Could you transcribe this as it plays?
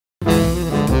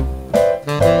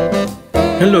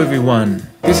Hello everyone,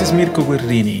 this is Mirko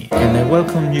Guerrini and I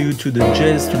welcome you to the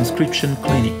Jazz Transcription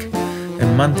Clinic, a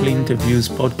monthly interviews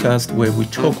podcast where we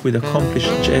talk with accomplished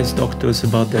jazz doctors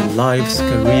about their lives,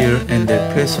 career and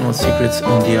their personal secrets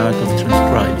on the art of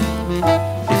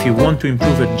transcribing. If you want to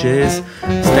improve at jazz,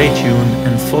 stay tuned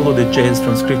and follow the Jazz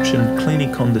Transcription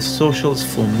Clinic on the socials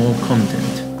for more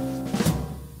content.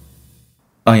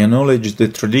 I acknowledge the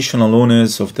traditional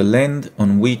owners of the land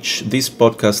on which this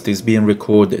podcast is being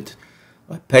recorded.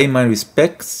 I pay my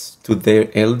respects to their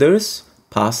elders,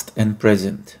 past and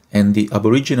present, and the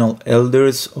Aboriginal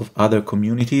elders of other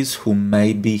communities who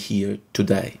may be here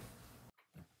today.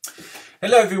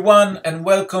 Hello everyone and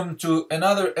welcome to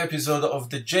another episode of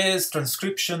the Jazz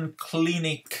Transcription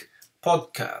Clinic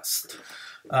podcast.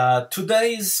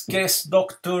 Today's guest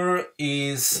doctor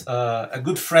is a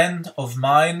good friend of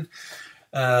mine,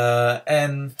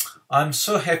 and I'm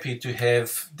so happy to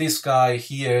have this guy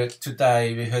here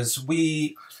today because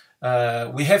we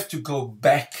have to go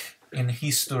back in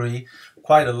history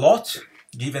quite a lot,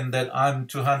 given that I'm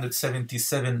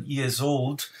 277 years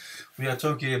old. We are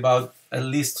talking about at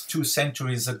least 2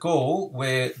 centuries ago,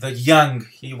 where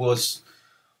he was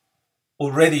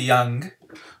already young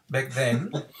back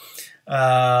then.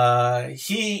 I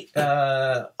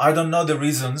don't know the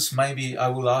reasons, maybe I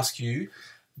will ask you,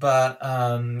 but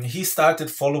he started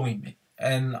following me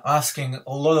and asking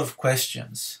a lot of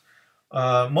questions,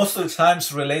 most of the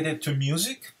times related to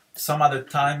music, some other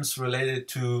times related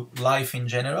to life in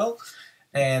general,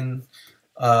 and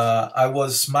I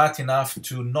was smart enough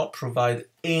to not provide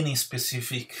any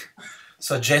specific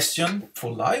suggestion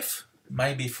for life,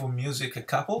 maybe for music a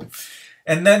couple.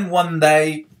 And then one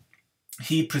day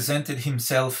he presented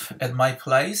himself at my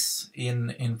place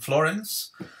in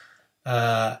Florence,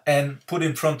 and put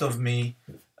in front of me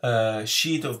a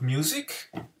sheet of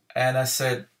music, and I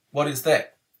said, "What is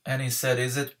that?" And he said,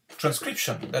 "Is it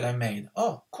transcription that I made?"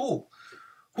 "Oh, cool.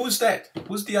 Who's that?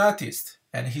 Who's the artist?"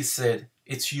 And he said,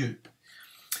 "It's you."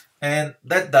 And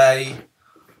that day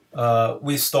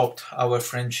we stopped our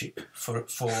friendship for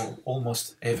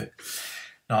almost ever.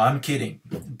 No, I'm kidding.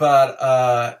 But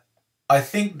I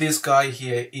think this guy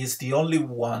here is the only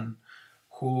one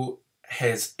who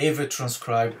has ever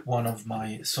transcribed one of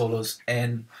my solos,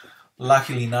 and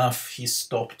luckily enough he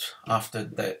stopped after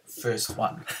that first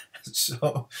one.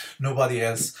 So nobody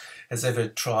else has ever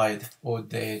tried or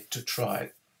dared to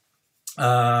try.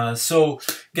 So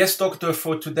guest doctor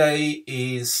for today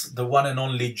is the one and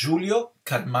only Giulio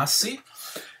Carmassi,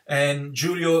 and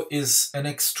Giulio is an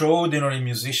extraordinary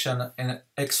musician, an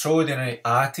extraordinary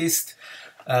artist.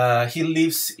 He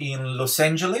lives in Los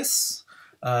Angeles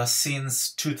since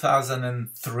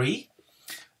 2003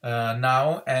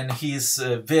 now, and he's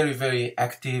very, very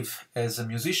active as a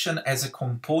musician, as a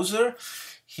composer.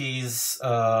 His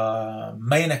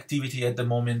main activity at the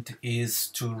moment is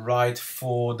to write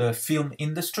for the film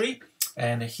industry,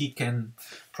 and he can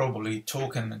probably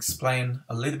talk and explain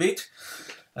a little bit.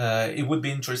 It would be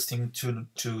interesting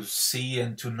to see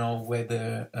and to know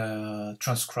whether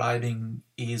transcribing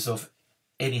is of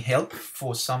any help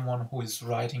for someone who is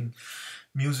writing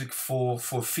music for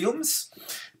films.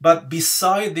 But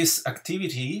beside this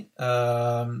activity,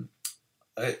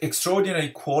 extraordinary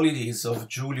qualities of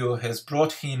Giulio has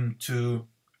brought him to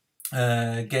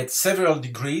get several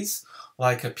degrees,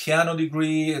 like a piano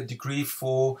degree, a degree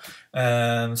for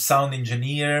sound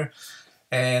engineer,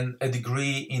 and a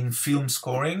degree in film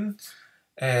scoring,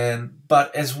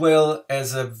 but as well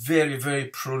as a very, very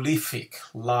prolific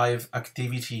live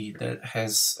activity that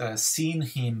has seen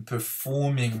him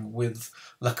performing with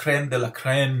la creme de la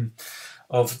creme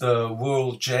of the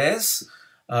world jazz,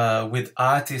 with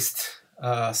artists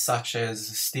such as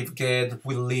Steve Gadd,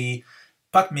 Will Lee,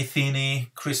 Pat Metheny,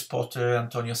 Chris Potter,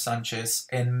 Antonio Sanchez,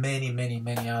 and many, many,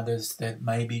 many others that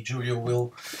maybe Giulio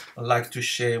will like to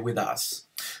share with us.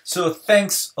 So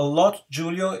thanks a lot,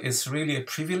 Giulio. It's really a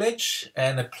privilege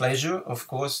and a pleasure, of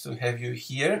course, to have you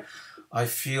here. I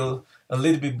feel a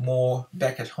little bit more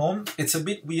back at home. It's a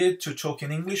bit weird to talk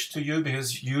in English to you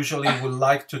because usually we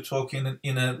like to talk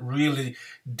in a really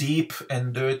deep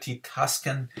and dirty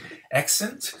Tuscan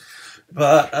accent.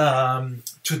 But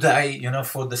today,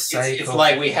 for the sake it's of...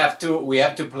 like we have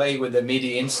to play with a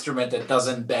MIDI instrument that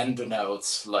doesn't bend the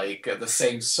notes like the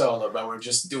same solo, but we're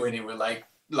just doing it with like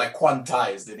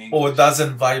quantized in English. Or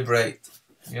doesn't vibrate,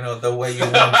 the way you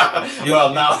want.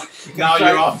 Well, now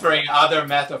you're offering other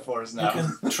metaphors now.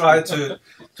 You can try to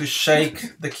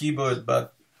shake the keyboard,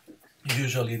 but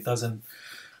usually it doesn't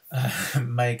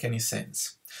make any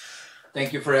sense.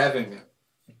 Thank you for having me.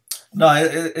 No,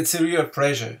 it's a real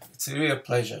pleasure. It's a real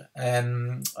pleasure.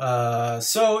 And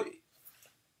so,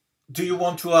 do you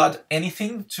want to add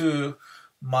anything to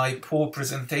my poor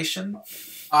presentation?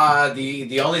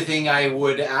 The only thing I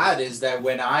would add is that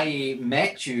when I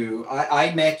met you,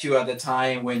 I met you at the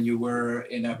time when you were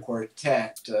in a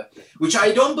quartet, which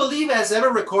I don't believe has ever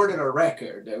recorded a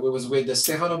record. It was with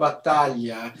Stefano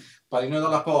Battaglia, Palino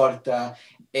dalla Porta,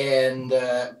 and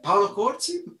Paolo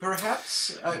Corsi,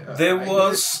 perhaps? There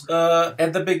was,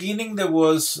 at the beginning, there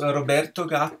was Roberto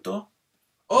Gatto.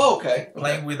 Oh, okay.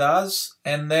 Playing with us,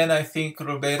 and then I think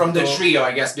Roberto... From the trio,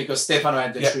 I guess, because Stefano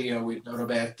had the trio with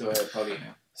Roberto and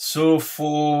Paulino. So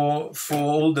for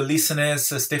all the listeners,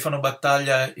 Stefano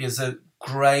Battaglia is a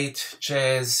great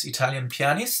jazz Italian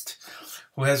pianist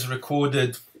who has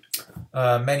recorded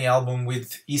many albums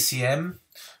with ECM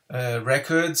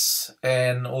records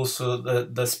and also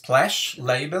the Splash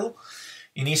label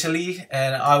in Italy.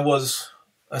 And I was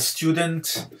a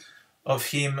student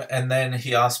of him, and then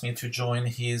he asked me to join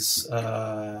his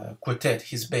quartet,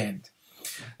 his band.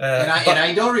 And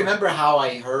I don't remember how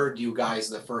I heard you guys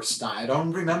the first time. I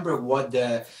don't remember what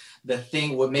the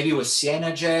thing was. Maybe it was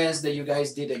Siena Jazz that you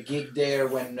guys did a gig there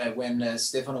when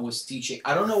Stefano was teaching.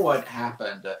 I don't know what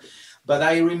happened, but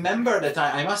I remember the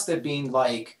time. I must have been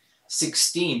like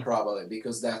 16 probably,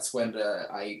 because that's when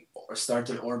I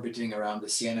started orbiting around the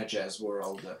Siena Jazz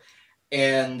world.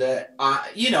 And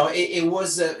you know, it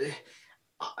was.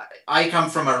 I come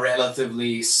from a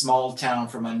relatively small town,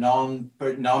 from a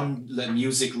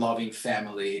non-music loving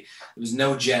family. There was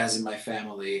no jazz in my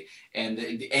family, and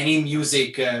any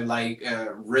music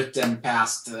written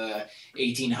past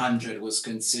 1800 was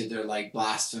considered like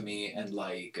blasphemy and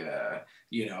like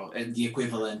you know, the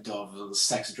equivalent of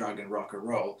sex, drug, and rock and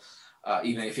roll.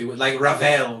 Even if it was like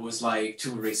Ravel was like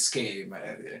too risque,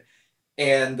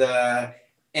 and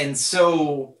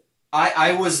so.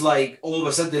 I was like all of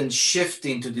a sudden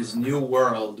shifting to this new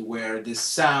world where the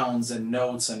sounds and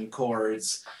notes and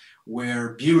chords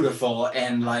were beautiful,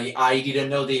 and like I didn't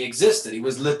know they existed. It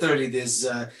was literally this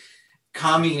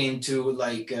coming into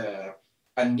like a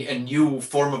new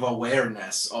form of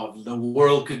awareness of the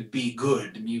world could be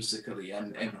good musically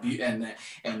and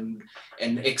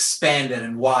expanded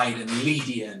and wide and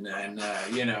Lydian and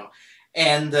you know,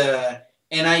 and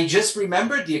I just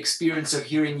remembered the experience of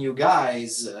hearing you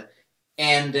guys.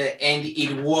 And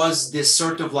it was this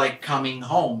sort of like coming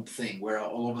home thing where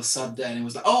all of a sudden it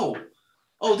was like, oh,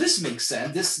 this makes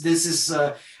sense. This is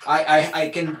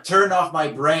I can turn off my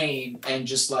brain and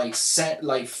just like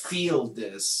feel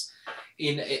this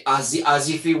as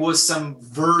if it was some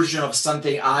version of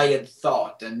something I had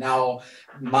thought, and now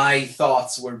my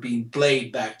thoughts were being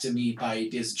played back to me by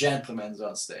these gentlemen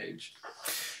on stage.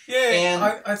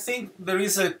 Yeah, I think there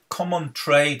is a common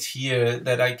trait here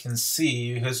that I can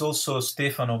see, because also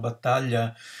Stefano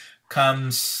Battaglia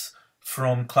comes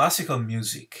from classical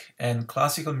music, and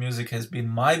classical music has been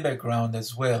my background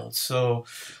as well. So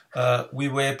we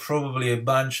were probably a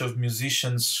bunch of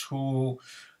musicians who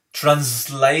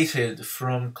translated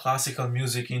from classical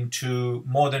music into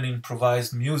modern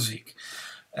improvised music.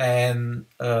 And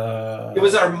it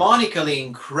was harmonically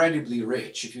incredibly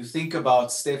rich. If you think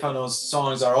about Stefano's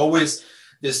songs, are always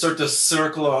this sort of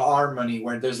circular harmony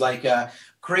where there's like a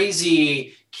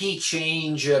crazy key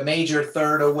change, a major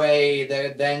third away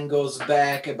that then goes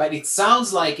back, but it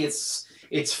sounds like it's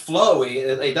flowy.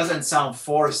 It doesn't sound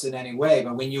forced in any way.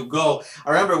 But when you go,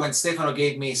 I remember when Stefano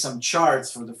gave me some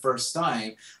charts for the first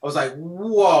time, I was like,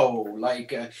 whoa,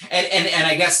 like, and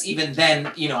I guess even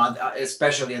then, you know,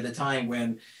 especially at the time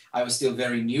when I was still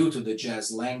very new to the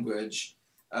jazz language,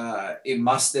 it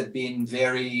must have been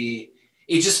very,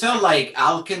 it just felt like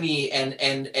alchemy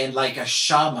and like a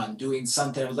shaman doing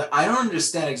something. I was like, I don't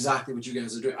understand exactly what you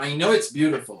guys are doing. I know it's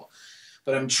beautiful,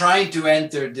 but I'm trying to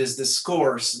enter this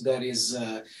discourse that is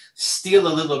still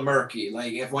a little murky.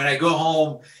 Like when I go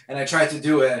home and I try to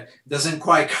do it, it doesn't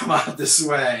quite come out this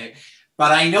way.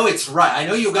 But I know it's right. I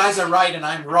know you guys are right and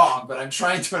I'm wrong, but I'm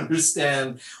trying to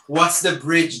understand what's the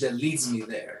bridge that leads me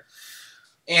there.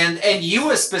 And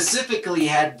you specifically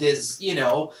had this, you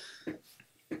know,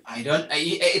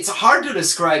 it's hard to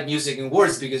describe music in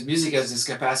words, because music has this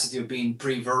capacity of being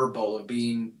pre-verbal, of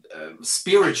being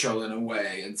spiritual in a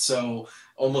way. And so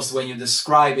almost when you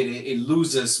describe it, it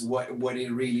loses what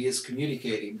it really is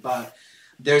communicating. But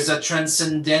there's a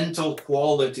transcendental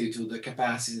quality to the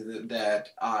capacity that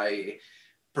I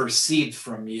perceived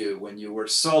from you when you were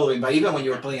soloing, but even when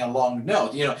you were playing a long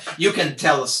note, you know, you can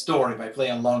tell a story by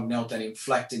playing a long note and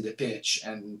inflecting the pitch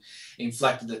and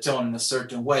inflecting the tone in a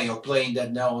certain way, or playing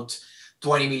that note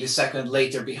 20 milliseconds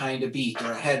later behind the beat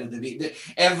or ahead of the beat.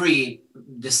 Every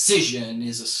decision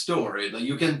is a story. Like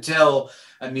you can tell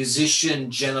a musician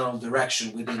general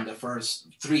direction within the first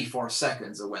 3-4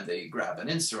 seconds of when they grab an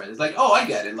instrument. It's like, oh, I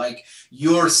get it. Like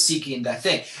you're seeking that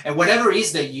thing, and whatever it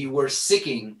is that you were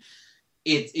seeking,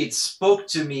 it spoke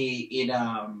to me in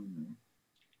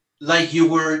like you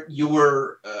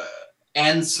were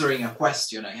answering a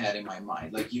question I had in my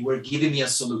mind. Like you were giving me a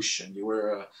solution. You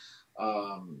were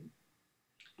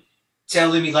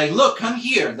telling me like, look, come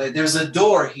here. There's a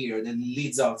door here that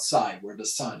leads outside where the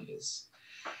sun is.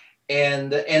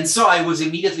 And so I was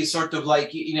immediately sort of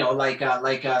like, you know, like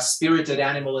a spirited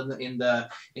animal in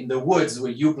the woods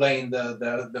where you playing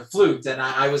the flute, and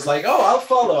I was like, oh, I'll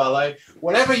follow. I like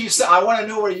whatever you say. I want to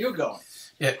know where you're going.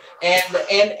 Yeah.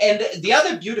 And the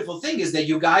other beautiful thing is that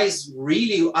you guys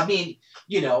really, I mean,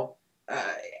 you know,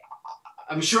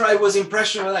 I'm sure I was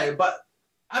impressed with that, but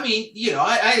I mean, you know,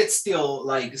 I had still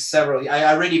like several, I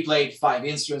already played 5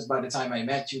 instruments by the time I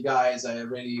met you guys. I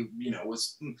already, you know,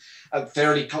 was a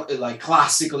fairly like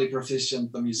classically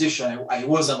proficient musician. I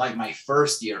wasn't like my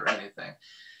first year or anything,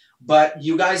 but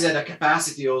you guys had a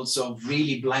capacity also of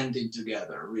really blending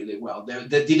together really well. There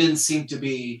didn't seem to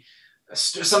be,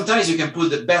 sometimes you can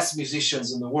put the best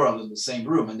musicians in the world in the same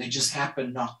room and they just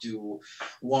happen not to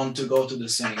want to go to the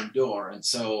same door. And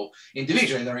so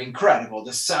individually they're incredible.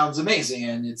 This sounds amazing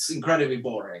and it's incredibly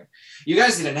boring. You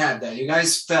guys didn't have that. You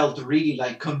guys felt really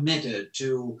like committed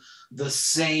to the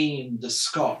same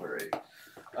discovery.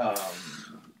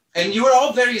 And you were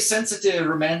all very sensitive,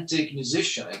 romantic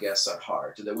musician, I guess, at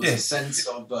heart. There was a sense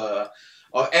of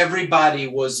everybody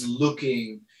was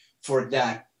looking for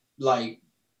that like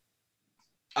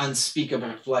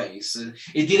unspeakable place.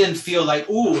 It didn't feel like,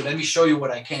 ooh, let me show you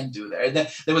what I can do there.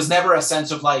 There was never a sense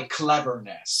of like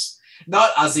cleverness,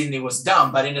 not as in it was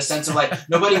dumb, but in the sense of like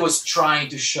nobody was trying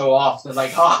to show off that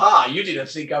like, haha, you didn't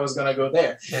think I was gonna go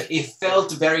there. It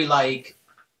felt very like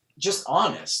just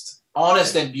honest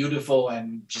and beautiful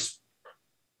and just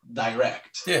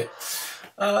direct.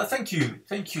 Thank you,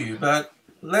 but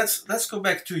let's go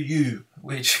back to you,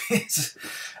 which is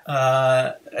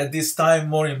at this time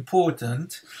more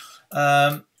important.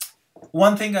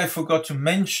 One thing I forgot to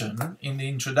mention in the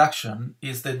introduction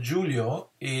is that Giulio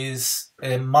is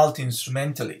a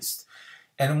multi-instrumentalist.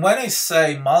 And when I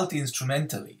say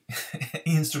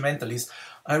multi-instrumentalist,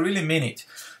 I really mean it.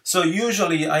 So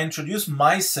usually I introduce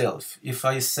myself. If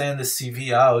I send a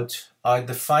CV out, I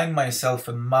define myself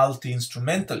a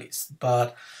multi-instrumentalist.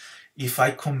 But if I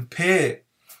compare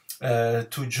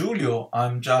to Giulio,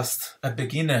 I'm just a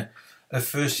beginner, a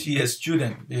first-year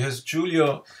student. Because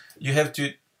Giulio, you have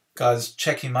to, guys,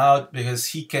 check him out because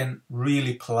he can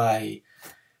really play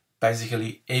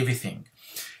basically everything.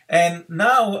 And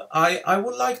now I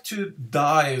would like to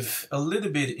dive a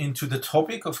little bit into the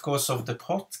topic, of course, of the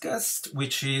podcast,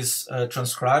 which is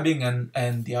transcribing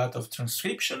and the art of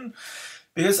transcription,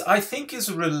 because I think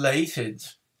is related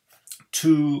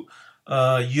to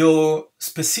your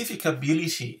specific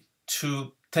ability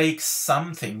to take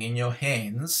something in your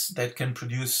hands that can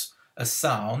produce a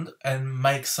sound and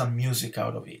make some music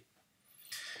out of it,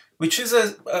 which is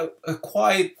a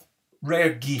quite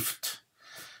rare gift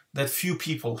that few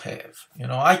people have. You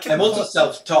know, I'm also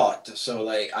self-taught, so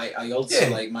like I also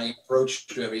like my approach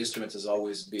to every instrument has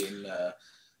always been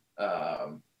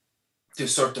to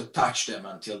sort of touch them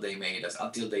until they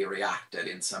reacted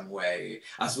in some way,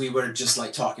 as we were just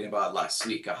like talking about last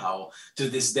week, how to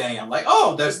this day I'm like,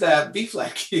 oh, there's that B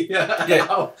flat.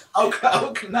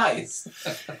 How nice.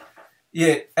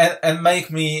 And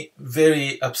make me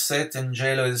very upset and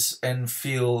jealous and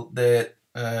feel that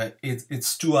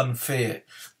it's too unfair.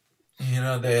 You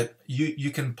know, that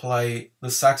you can play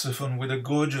the saxophone with a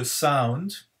gorgeous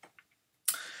sound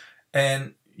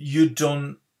and you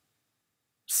don't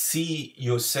see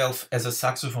yourself as a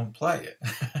saxophone player.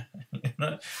 You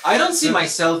know? I don't see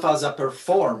myself as a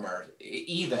performer,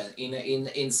 even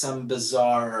in some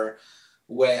bizarre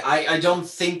way. I don't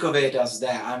think of it as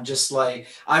that. I'm just like,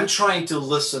 I'm trying to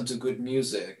listen to good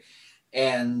music.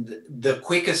 And the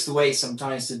quickest way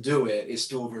sometimes to do it is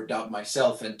to overdub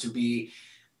myself and to be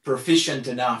proficient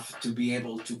enough to be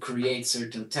able to create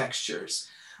certain textures.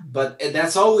 But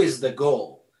that's always the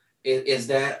goal. Is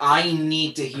that I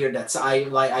need to hear that. So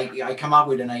I come up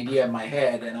with an idea in my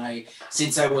head, and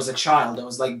since I was a child, I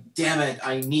was like, damn it,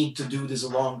 I need to do this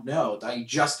long note. I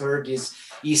just heard this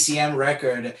ECM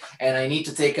record, and I need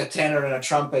to take a tenor and a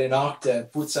trumpet and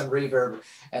octave, put some reverb,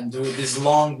 and do this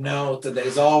long note that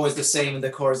is always the same, and the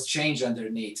chords change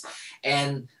underneath.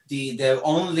 And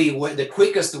the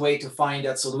quickest way to find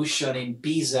that solution in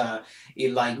Pisa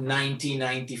in like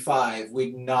 1995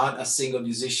 with not a single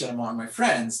musician among my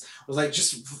friends was like,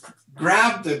 just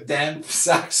grab the damn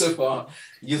saxophone,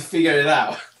 you figure it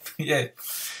out.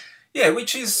 Yeah,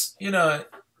 which is,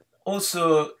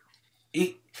 also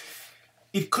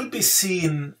it could be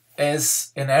seen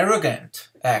as an arrogant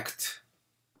act,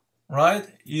 right?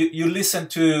 You listen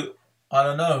to, I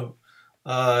don't know,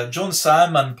 John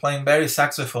Simon playing Barry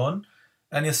saxophone,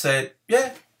 and you say,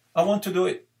 yeah, I want to do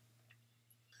it.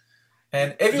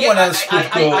 And everyone else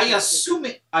could go. I assume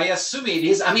it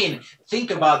is. I mean, think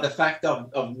about the fact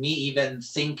of me even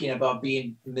thinking about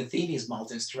being Metheny's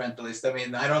multi-instrumentalist. I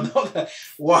mean, I don't know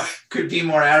what could be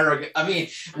more arrogant. I mean,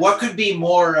 what could be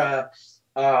more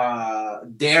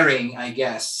daring, I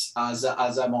guess, as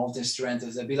a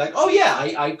multi-instrumentalist? I'd be like, oh yeah,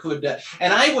 I could.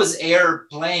 And I was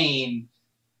playing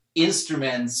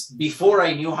instruments before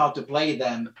I knew how to play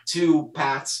them to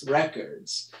Pat's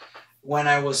records when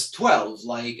I was 12,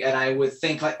 and I would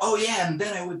think like, oh yeah, and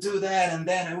then I would do that, and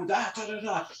then I would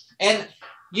and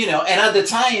and at the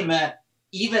time,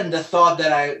 even the thought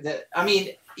that I mean,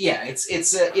 yeah, it's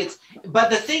but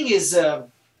the thing is,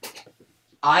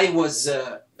 I was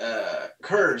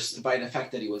cursed by the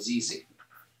fact that it was easy,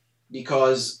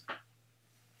 because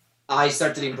I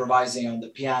started improvising on the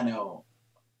piano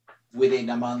within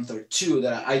a month or two.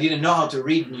 That I didn't know how to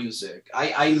read music.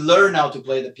 I learned how to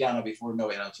play the piano before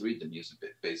knowing how to read the music,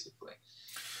 basically.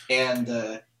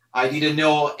 And I didn't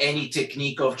know any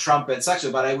technique of trumpets,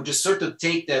 actually, but I would just sort of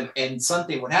take them and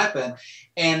something would happen.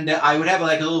 And I would have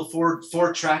like a little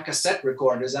four-track cassette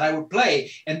recorders, and I would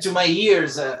play. And to my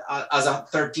ears, as a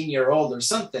 13-year-old or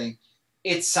something,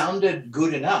 it sounded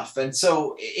good enough. And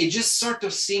so it just sort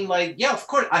of seemed like, yeah, of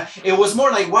course. It was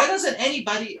more like, why doesn't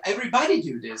everybody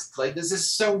do this? Like, this is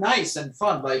so nice and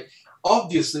fun. Like,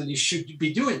 obviously you should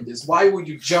be doing this. Why would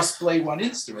you just play one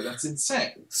instrument? That's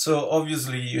insane. So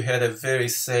obviously you had a very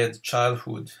sad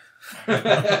childhood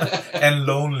and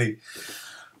lonely,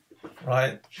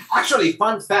 right? Actually,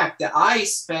 fun fact, that I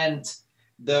spent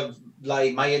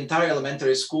my entire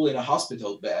elementary school in a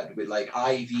hospital bed with like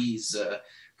IVs,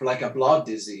 for like a blood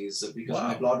disease, because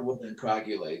my blood wouldn't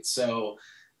coagulate. So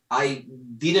I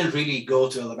didn't really go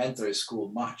to elementary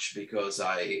school much, because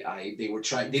they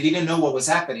didn't know what was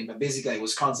happening, but basically I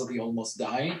was constantly almost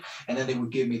dying. And then they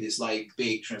would give me this like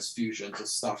big transfusions of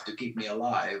stuff to keep me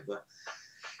alive.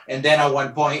 And then at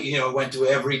one point, I went to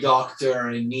every doctor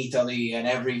in Italy, and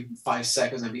every 5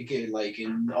 seconds I became like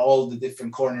in all the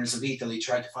different corners of Italy,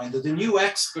 tried to find the new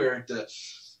expert.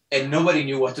 And nobody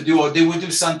knew what to do, or they would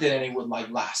do something and it would like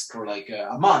last for like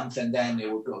a month, and then it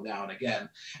would go down again.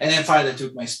 And then finally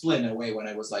took my spleen away when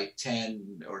I was like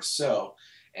 10 or so.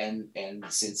 And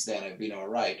since then I've been all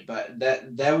right. But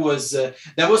that was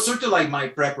sort of like my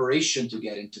preparation to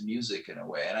get into music in a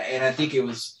way. And I think it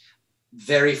was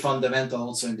very fundamental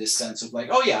also in this sense of like,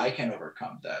 oh yeah, I can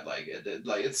overcome that. Like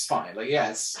it's fine. Like, yeah,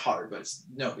 it's hard, but it's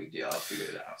no big deal. I'll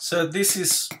figure it out. So this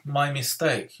is my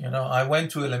mistake. I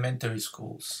went to elementary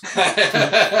schools,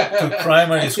 to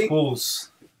primary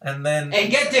schools, and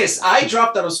get this, I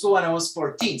dropped out of school when I was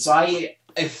 14. So I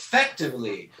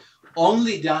effectively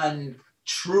only done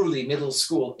truly middle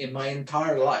school in my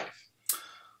entire life.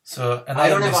 So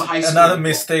another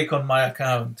mistake on my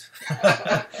account.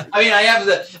 I mean, I have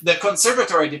the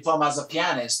conservatory diploma as a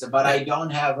pianist, but I don't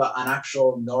have an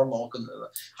actual normal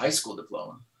high school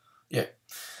diploma. Yeah.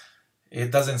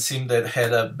 It doesn't seem that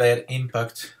had a bad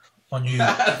impact on you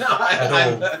at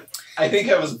all. I think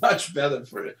I was much better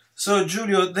for it. So,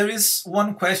 Giulio, there is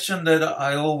one question that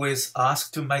I always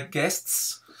ask to my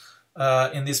guests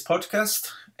in this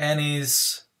podcast, and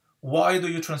is, why do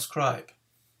you transcribe?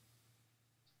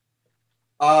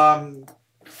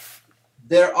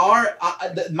 There are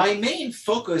my main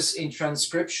focus in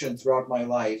transcription throughout my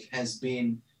life has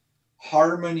been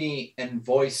harmony and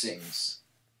voicings,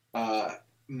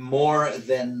 more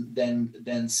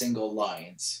than single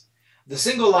lines. The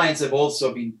single lines have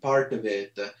also been part of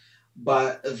it,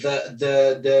 but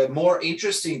the more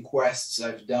interesting quests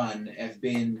I've done have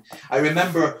been, I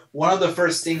remember one of the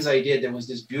first things I did, there was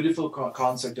this beautiful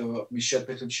concert of Michel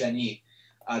Petrucciani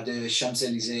at the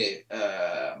Champs-Élysées.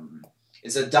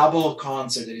 It's a double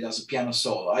concert that he does a piano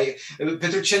solo.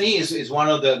 Petrucciani is one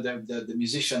of the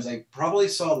musicians I probably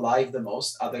saw live the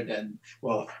most, other than,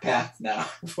 well, Pat now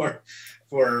for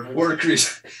work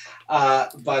reasons.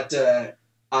 But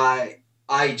I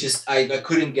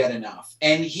couldn't get enough.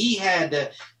 And he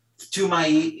had, to my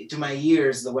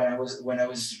ears, when I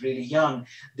was really young,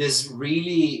 this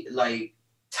really like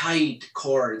tight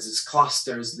chords, these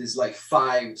clusters, these like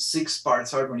 5, 6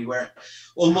 parts harmony where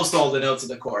almost all the notes of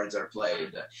the chords are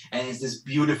played, and it's this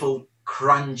beautiful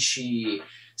crunchy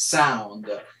sound,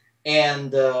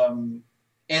 and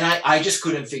I just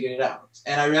couldn't figure it out.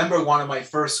 And I remember one of my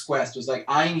first quests was like,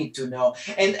 I need to know,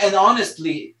 and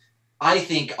honestly, I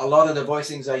think a lot of the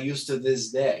voicings I use to this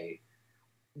day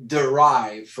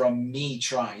derive from me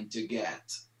trying to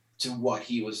get to what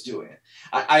he was doing.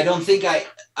 I don't think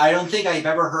I've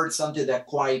ever heard something that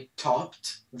quite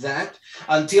topped that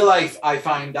until I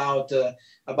find out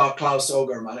about Klaus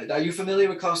Ogerman. Are you familiar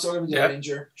with Klaus Ogerman, the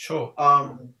arranger? Sure.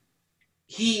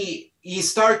 He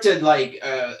started like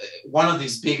one of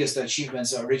his biggest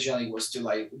achievements originally was to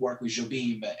like work with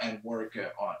Jobim and work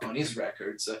on his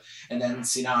records, and then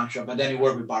Sinatra, but then he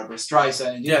worked with Barbra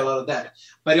Streisand and did a lot of that.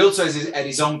 But he also has had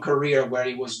his own career where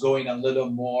he was going a little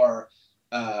more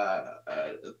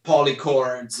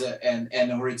polychords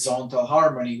and horizontal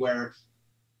harmony, where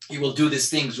he will do these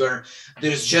things where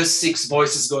there's just 6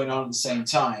 voices going on at the same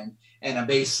time and a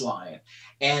bass line,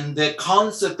 and the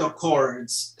concept of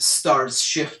chords starts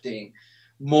shifting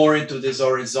more into this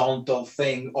horizontal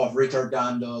thing of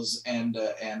ritordandos and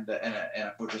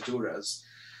appoggiaturas,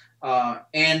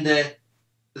 and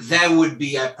that would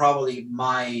be probably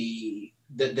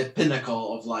the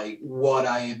pinnacle of like what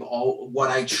I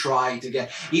try to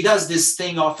get. He does this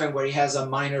thing often where he has a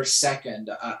minor second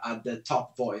at the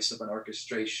top voice of an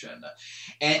orchestration,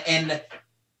 and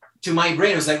to my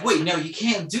brain it was like, wait, no, you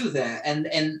can't do that,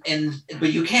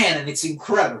 but you can, and it's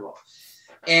incredible.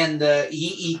 And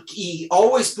he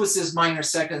always puts his minor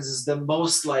seconds as the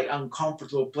most like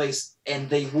uncomfortable place, and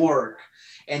they work.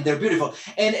 And they're beautiful.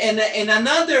 And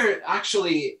another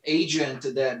actually agent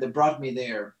that brought me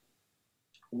there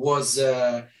was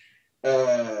I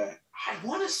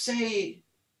want to say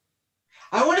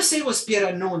it was Pier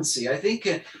Annunzi. I think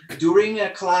during a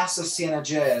class of Siena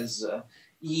Jazz,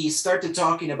 he started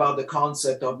talking about the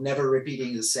concept of never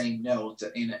repeating the same note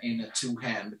in a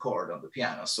 2-hand chord on the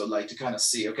piano. So like to kind of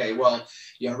see, okay, well,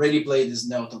 you already played this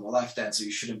note on the left hand, so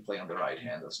you shouldn't play on the right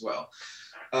hand as well.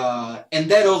 And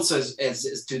that also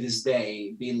is to this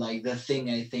day been like the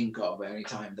thing I think of every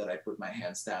time that I put my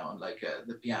hands down, like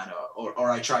the piano,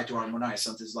 or I try to harmonize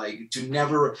something, like to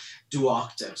never do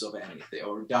octaves of anything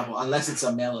or double, unless it's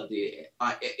a melody.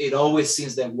 It always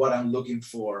seems that what I'm looking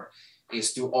for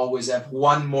is to always have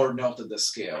one more note of the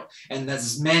scale, and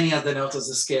as many of the notes of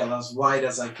the scale as wide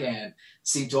as I can,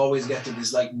 seem to always get to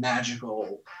this like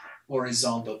magical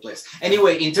horizontal place.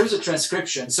 Anyway, in terms of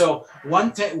transcription, so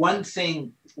one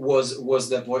thing was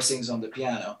the voicings on the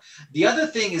piano. The other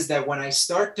thing is that when I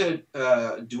started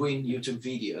doing YouTube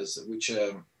videos, which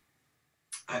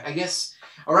I guess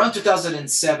around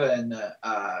 2007,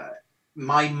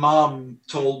 my mom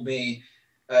told me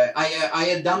I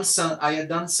had done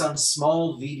some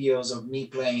small videos of me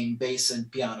playing bass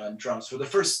and piano and drums for the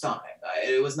first time.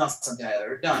 It was not something I had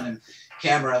ever done, and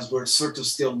cameras were sort of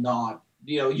still not,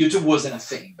 you know, YouTube wasn't a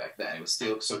thing back then. It was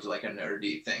still sort of like a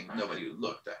nerdy thing nobody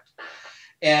looked at.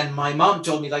 And my mom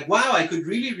told me, like, wow, I could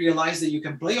really realize that you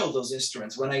can play all those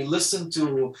instruments. When I listen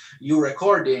to you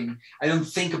recording, I don't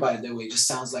think about it that way. It just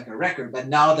sounds like a record. But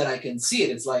now that I can see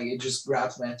it, it's like it just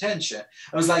grabs my attention.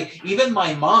 I was like, even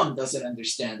my mom doesn't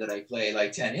understand that I play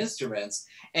like 10 instruments.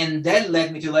 And that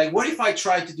led me to like, what if I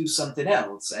tried to do something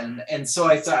else? And so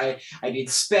I thought I did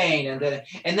Spain. And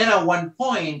then at one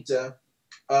point,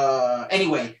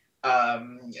 anyway,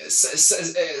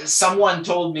 someone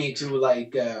told me to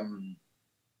like,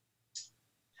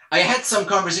 I had some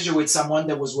conversation with someone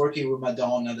that was working with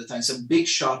Madonna at the time, some big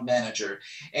shot manager,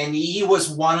 and he was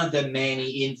one of the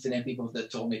many infinite people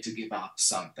that told me to give up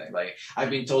something. Like, I've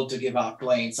been told to give up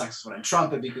playing saxophone and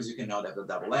trumpet because you cannot have the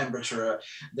double embouchure.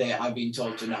 I've been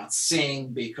told to not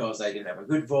sing because I didn't have a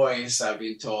good voice. I've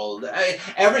been told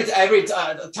every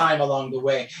time along the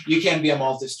way, you can be a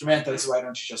multi-instrumentalist. Why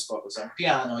don't you just focus on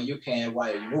piano? You can.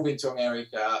 Why are you moving to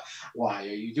America? Why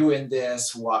are you doing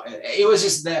this? It was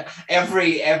just that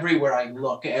everywhere I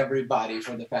look, everybody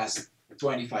for the past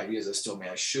 25 years has told me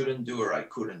I shouldn't do or I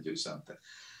couldn't do something.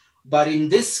 But in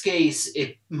this case,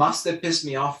 it must have pissed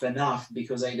me off enough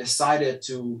because I decided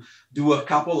to do a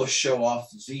couple of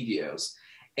show-off videos.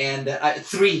 And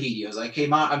 3 videos. I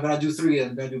came out, I'm going to do 3.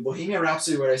 I'm going to do Bohemian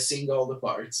Rhapsody where I sing all the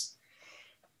parts,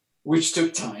 which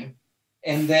took time.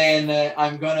 And then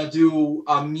I'm going to do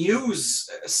a Muse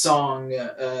song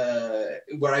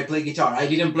where I play guitar. I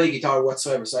didn't play guitar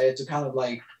whatsoever, so I had to kind of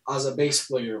like, as a bass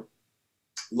player,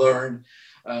 learn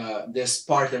this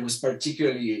part that was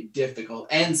particularly difficult,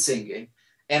 and singing.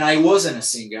 And I wasn't a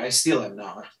singer. I still am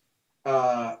not.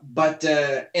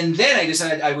 And then I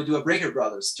decided I would do a Breaker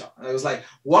Brothers song. I was like,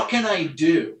 what can I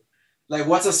do? Like,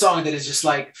 what's a song that is just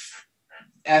like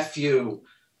F you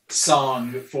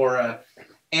song for a,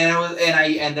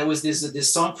 and there was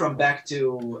this song from Back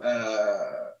to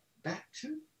Back,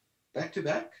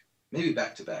 maybe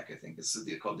Back to Back, I think this is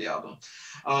called the album,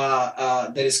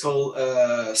 that is called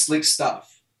Slick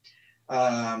Stuff.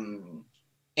 And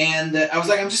I was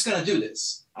like, I'm just gonna do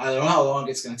this. I don't know how long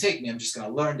it's gonna take me. I'm just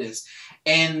gonna learn this.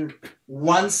 And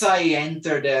once I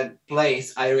entered that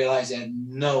place, I realized I had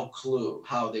no clue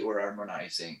how they were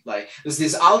harmonizing. Like, there's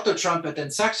this alto trumpet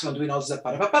and saxophone doing all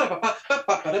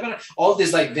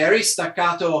this like very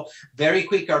staccato, very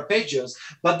quick arpeggios,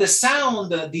 but the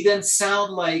sound didn't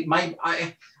sound like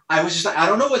I was just like, I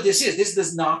don't know what this is. This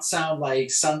does not sound like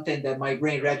something that my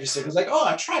brain registered. It was like, oh,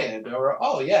 a triad, or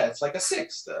oh yeah, it's like a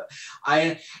sixth.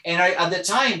 At the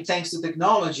time, thanks to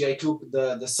technology, I took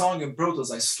the song in Pro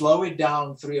Tools, I slow it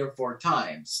down 3 or 4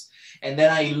 times, and then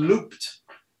I looped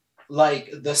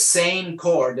like the same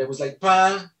chord that was like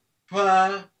pa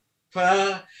pa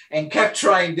pa, and kept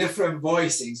trying different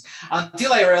voicings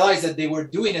until I realized that they were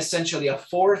doing essentially a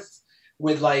fourth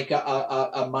with like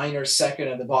a minor second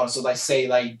at the bottom. So like say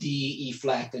like D, E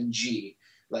flat, and G,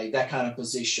 like that kind of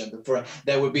position.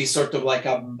 That would be sort of like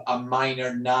a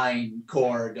minor 9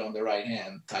 chord on the right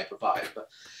hand type of vibe.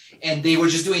 And they were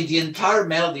just doing the entire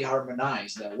melody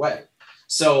harmonized that way.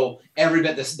 So every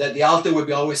bit, the alto would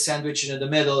be always sandwiched in the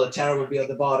middle, the tenor would be at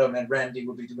the bottom, and Randy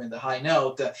would be doing the high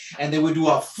note. And they would do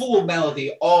a full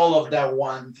melody, all of that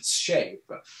one shape.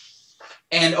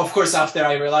 And of course, after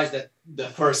I realized that the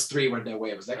first 3 were their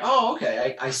way, I was like, oh,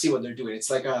 okay, I see what they're doing. It's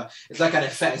like an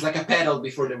effect. It's like a pedal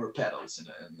before there were pedals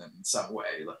in some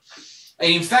way.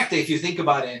 And in fact, if you think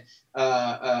about it,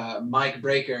 Mike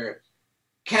Breaker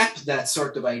kept that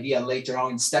sort of idea later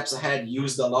on in Steps Ahead,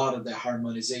 used a lot of the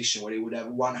harmonization where he would have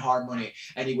one harmony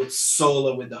and he would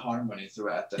solo with the harmony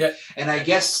throughout. Yeah. And I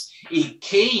guess it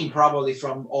came probably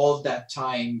from all that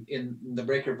time in the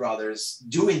Breaker Brothers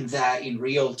doing that in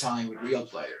real time with real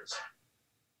players.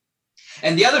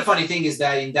 And the other funny thing is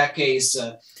that in that case,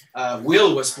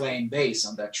 Will was playing bass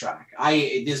on that track.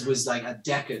 This was like a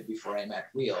decade before I met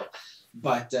Will.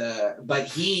 But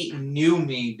he knew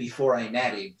me before I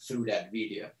met him through that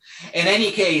video. In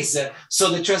any case,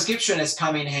 so the transcription has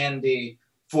come in handy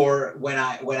for when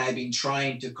I've been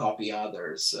trying to copy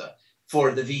others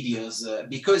for the videos,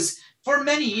 because for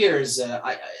many years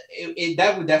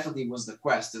that definitely was the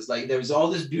quest. It's like there's all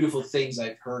these beautiful things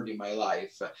I've heard in my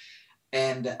life,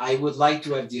 and I would like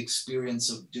to have the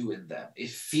experience of doing them. It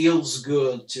feels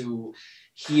good to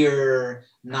hear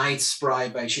Night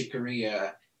Sprite by Chick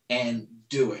Corea and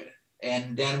do it.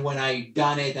 And then when I've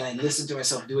done it and I listen to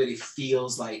myself do it, it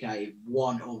feels like I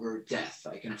won over death.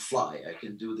 I can fly. I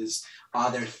can do this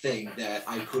other thing that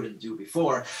I couldn't do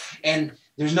before. And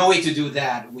there's no way to do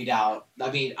that without,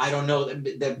 I mean, I don't know,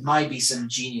 there might be some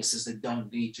geniuses that don't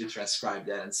need to transcribe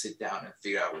that and sit down and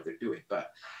figure out what they're doing.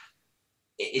 But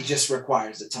it just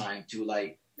requires the time to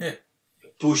like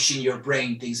push in your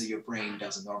brain things that your brain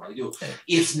doesn't normally do.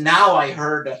 If now I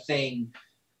heard a thing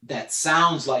that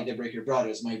sounds like the Breaker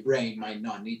Brothers, my brain might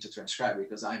not need to transcribe it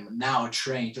because I'm now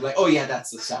trained to like, oh yeah, that's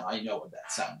the sound. I know what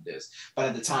that sound is. But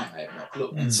at the time, I have no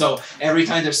clue. And so every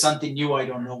time there's something new, I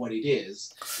don't know what it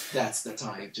is, that's the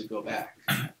time to go back.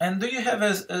 And do you have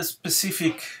a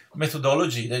specific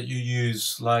methodology that you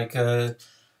use, like a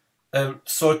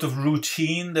sort of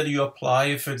routine that you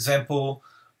apply? For example,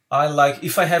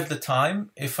 if I have the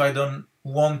time, if I don't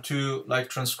want to like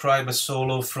transcribe a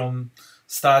solo from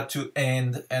start to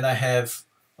end, and I have,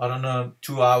 I don't know,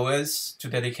 2 hours to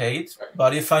dedicate.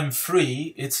 But if I'm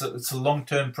free, it's a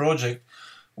long-term project.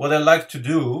 What I like to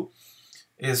do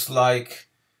is like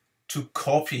to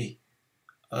copy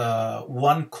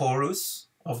one chorus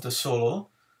of the solo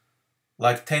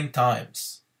like 10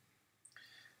 times.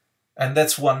 And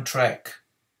that's one track.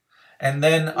 And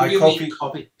then I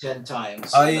copy 10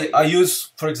 times. I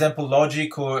use, for example,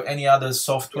 Logic or any other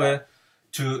software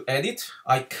to edit.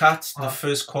 I cut the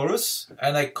first chorus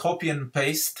and I copy and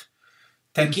paste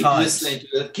 10 keep times. Listening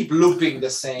to it, keep looping the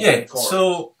same chorus.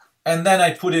 So, and then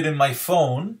I put it in my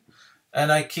phone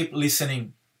and I keep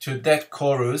listening to that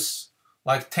chorus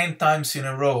like 10 times in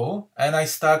a row, and I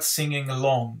start singing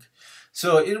along.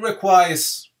 So it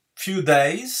requires few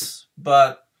days,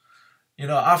 but you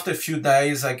know, after a few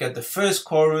days I get the first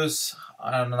chorus,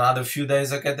 and another few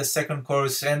days I get the second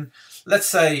chorus, and let's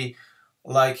say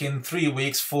like in 3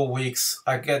 weeks, 4 weeks,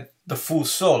 I get the full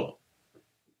solo,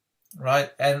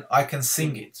 right? And I can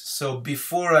sing it. So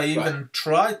before I even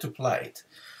try to play it,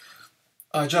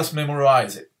 I just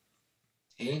memorize it.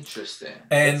 Interesting.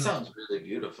 And that sounds really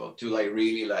beautiful to like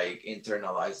really like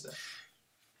internalize them.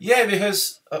 Yeah,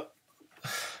 because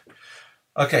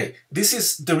okay, this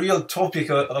is the real topic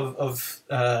of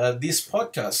this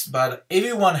podcast, but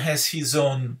everyone has his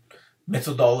own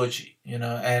methodology, you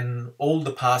know, and all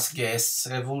the past guests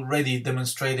have already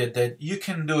demonstrated that you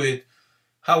can do it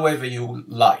however you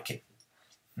like it.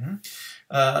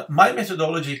 My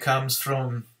methodology comes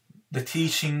from the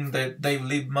teaching that Dave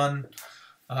Liebman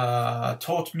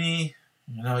taught me.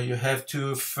 You know, you have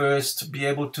to first be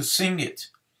able to sing it.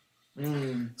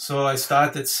 So I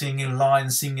started singing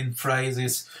lines, singing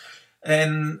phrases,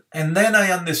 and then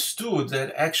I understood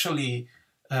that actually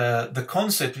the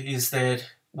concept is that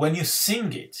when you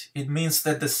sing it, it means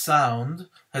that the sound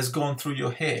has gone through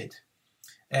your head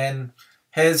and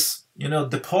has, you know,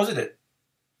 deposited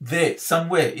there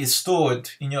somewhere, is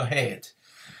stored in your head.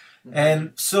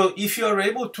 And so if you are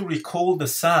able to recall the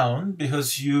sound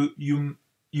because you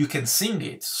can sing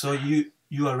it, so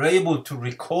you are able to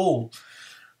recall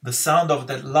the sound of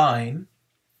that line,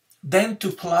 then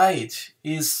to play it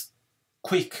is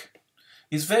quick.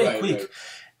 It's very quick. Right.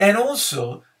 And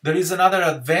also, there is another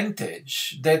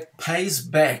advantage that pays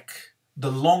back the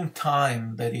long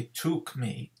time that it took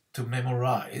me to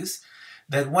memorize,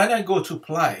 that when I go to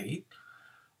play,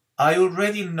 I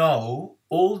already know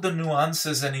all the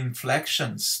nuances and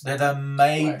inflections that are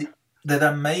made, that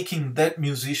are making that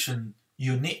musician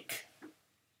unique.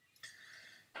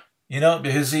 You know,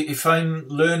 because if I'm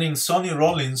learning Sonny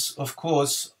Rollins, of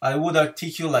course, I would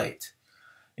articulate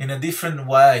in a different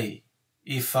way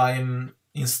if I'm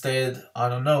instead, I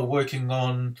don't know, working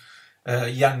on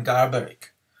Jan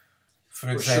Garbarek, for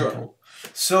example.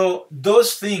 Sure. So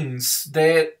those things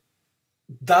that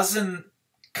doesn't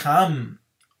come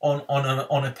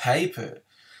on a paper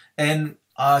and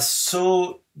are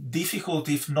so difficult,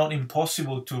 if not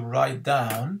impossible, to write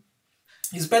down,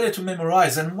 it's better to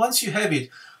memorize. And once you have it,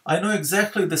 I know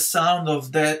exactly the sound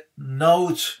of that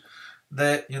note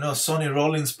that, you know, Sonny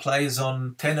Rollins plays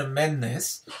on Tenor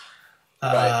Madness,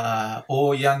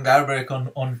 or Jan Garbarek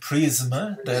on Prism,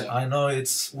 that I know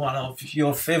it's one of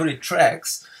your favorite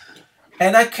tracks.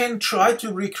 And I can try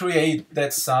to recreate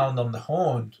that sound on the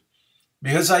horn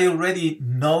because I already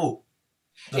know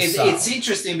the sound. It's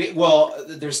interesting. Well,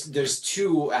 there's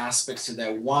two aspects to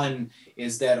that. One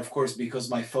is that, of course, because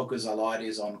my focus a lot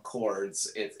is on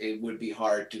chords, it would be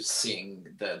hard to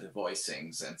sing the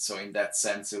voicings. And so in that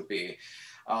sense, it would be...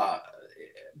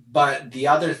 but the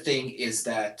other thing is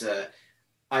that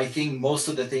I think most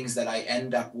of the things that I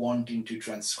end up wanting to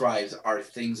transcribe are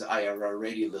things I have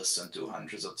already listened to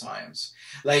hundreds of times.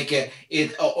 Like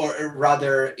or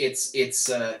rather,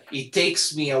 it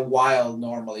takes me a while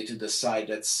normally to decide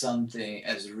that something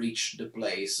has reached the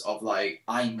place of like,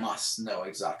 I must know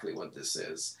exactly what this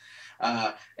is.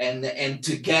 And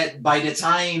to get, by the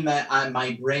time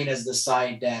my brain has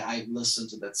decided that I've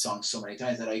listened to that song so many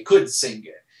times that I could sing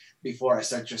it before I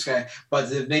start transcribing, but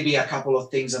there may be a couple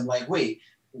of things I'm like, wait,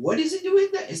 what is it doing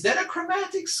there? Is that a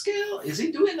chromatic scale? Is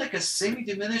it doing like a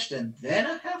semi-diminished and then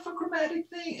a half a chromatic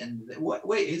thing? And what?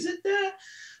 Wait, is it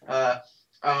that?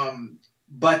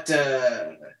 But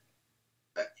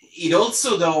it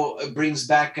also though brings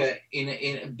back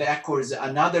in backwards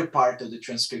another part of the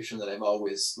transcription that I've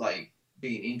always like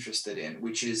been interested in,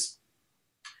 which is,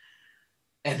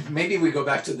 and maybe we go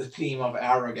back to the theme of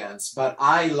arrogance, but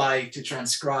I like to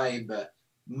transcribe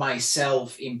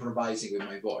myself improvising with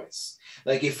my voice.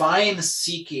 Like if I am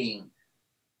seeking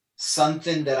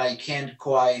something that I can't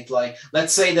quite, like,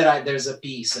 let's say that there's a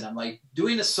piece and I'm like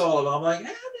doing a solo, I'm like,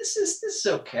 this is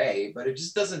okay, but it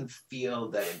just doesn't feel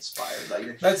that inspired.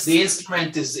 Like the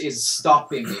instrument is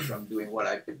stopping me from doing what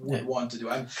I would want to do.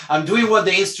 I'm doing what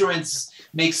the instrument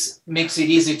makes it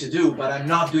easy to do, but I'm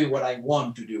not doing what I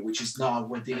want to do, which is not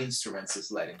what the instruments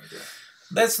is letting me do.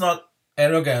 That's not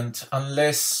arrogant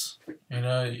unless, you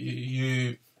know,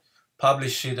 you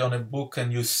publish it on a book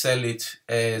and you sell it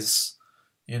as,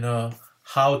 you know,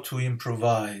 how to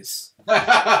improvise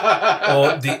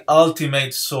or the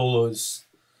ultimate solos.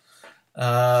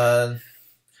 There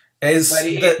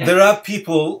are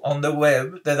people on the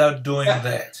web that are doing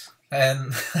that,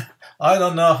 and I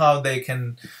don't know how they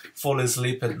can fall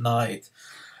asleep at night,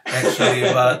 actually,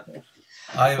 but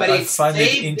I find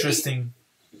it interesting.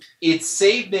 It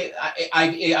saved it.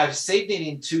 I've saved it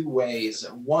in two ways.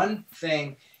 One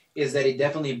thing is that it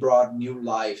definitely brought new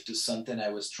life to something I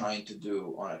was trying to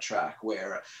do on a track,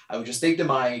 where I would just take the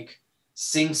mic,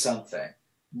 sing something,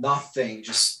 nothing,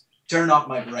 just turn off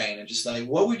my brain and just like,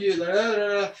 what would you,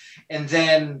 and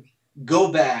then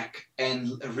go back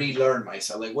and relearn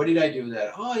myself. Like, what did I do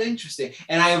there? Oh, interesting.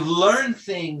 And I've learned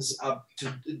things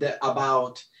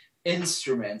about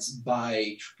instruments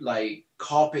by like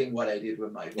copying what I did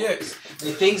with my voice. Yeah.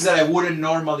 The things that I wouldn't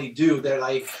normally do, that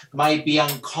like might be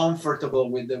uncomfortable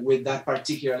with that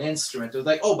particular instrument. It was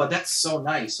like, oh, but that's so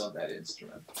nice on that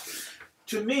instrument.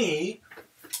 To me,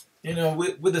 you know,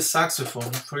 with the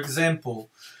saxophone, for example,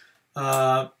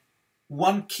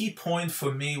 one key point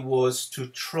for me was to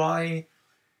try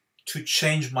to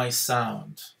change my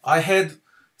sound. I had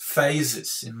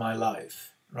phases in my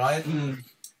life, right?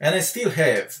 And I still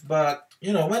have, but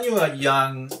you know, when you are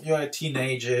young, you're a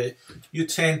teenager, you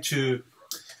tend to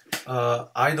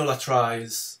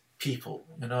idolatrize people.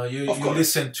 You know, you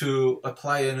listen to a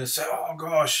player and you say, oh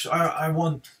gosh, I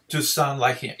want to sound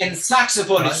like him. And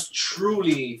saxophone is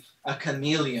truly a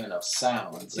chameleon of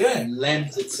sounds, and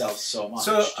lends itself so much.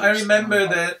 So I remember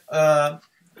that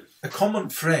a common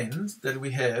friend that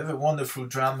we have, a wonderful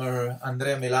drummer,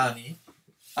 Andrea Melani,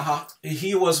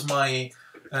 he was my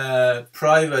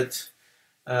private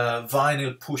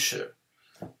vinyl pusher.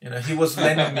 You know, he was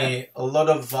lending me a lot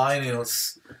of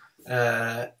vinyls,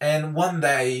 and one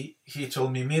day he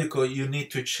told me, Mirko, you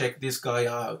need to check this guy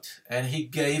out. And he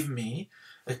gave me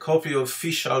a copy of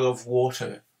Fish Out of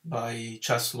Water by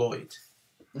Chas Lloyd.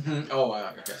 Oh,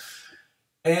 wow, okay.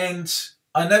 And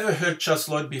I never heard Chas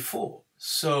Lloyd before.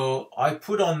 So I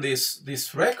put on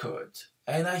this record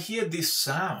and I hear this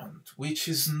sound, which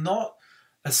is not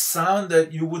a sound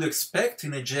that you would expect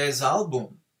in a jazz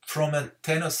album from a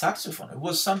tenor saxophone. It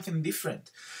was something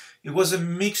different. It was a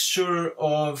mixture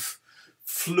of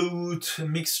flute, a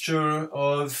mixture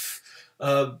of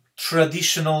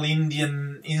traditional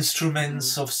Indian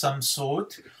instruments of some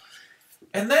sort.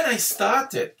 And then I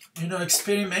started, you know,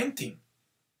 experimenting.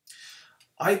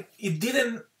 It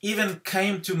didn't even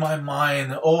came to my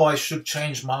mind, oh, I should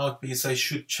change mouthpiece, I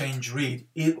should change reed.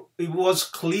 It was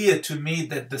clear to me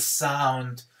that the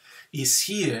sound is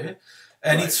here,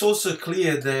 and it's also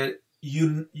clear that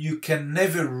you can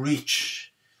never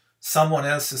reach someone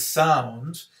else's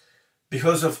sound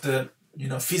because of the, you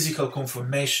know, physical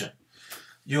conformation.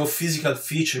 Your physical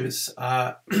features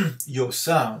are your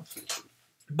sound.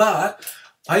 But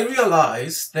I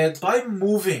realized that by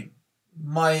moving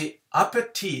my upper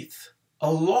teeth a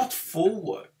lot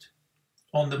forward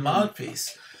on the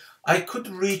mouthpiece, I could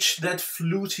reach that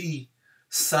fluty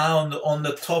sound on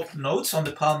the top notes, on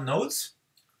the palm notes.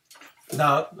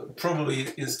 Now, probably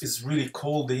is really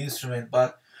cold, the instrument,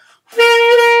 but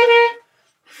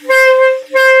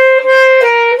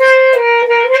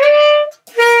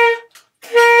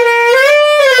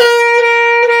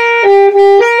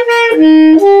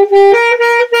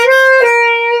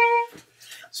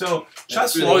so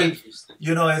Chas Lloyd,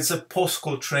 you know, is a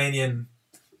post-Coltranean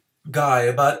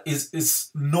guy, but is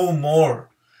no more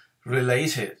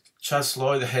related. Chas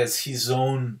Lloyd has his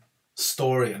own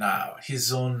story now,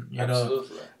 his own, you know,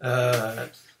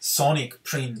 sonic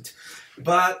print.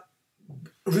 But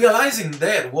realizing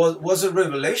that was a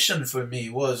revelation for me.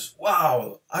 Was,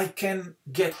 wow, I can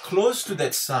get close to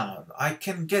that sound. I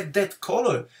can get that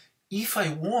color if I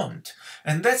want.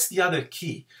 And that's the other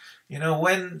key. You know,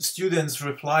 when students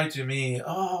reply to me,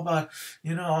 oh, but,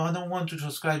 you know, I don't want to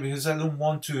transcribe because I don't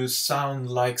want to sound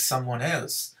like someone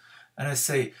else. And I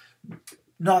say,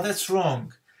 no, that's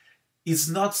wrong. It's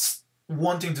not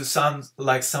wanting to sound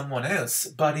like someone else,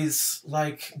 but it's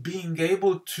like being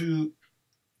able to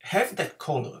have that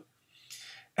color.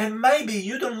 And maybe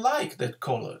you don't like that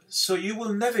color, so you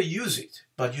will never use it,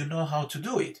 but you know how to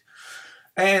do it.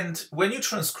 And when you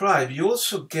transcribe, you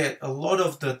also get a lot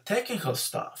of the technical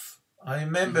stuff. I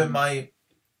remember my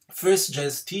first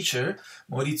jazz teacher,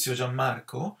 Maurizio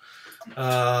Gianmarco,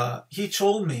 he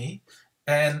told me,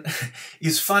 and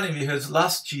it's funny because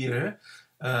last year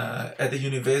at the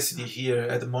university here,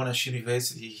 at the Monash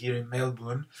University here in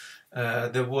Melbourne,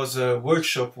 there was a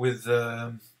workshop with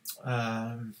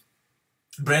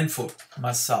Brentford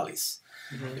Marsalis.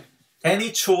 And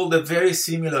he told a very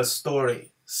similar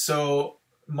story. So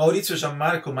Maurizio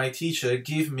Gianmarco, my teacher,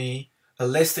 gave me a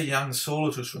Lester Young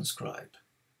solo to transcribe.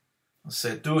 I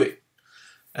said, do it.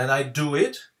 And I do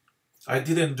it. I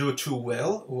didn't do too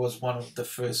well. It was one of the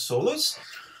first solos.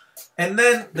 And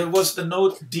then there was the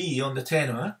note D on the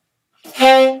tenor.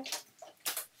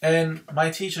 And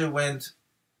my teacher went,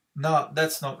 no,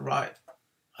 that's not right.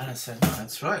 And I said, no,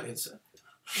 that's right. It's a...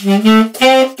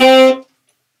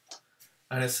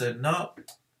 And I said, no,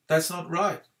 that's not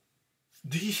right.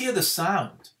 Do you hear the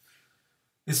sound?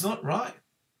 It's not right.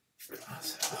 I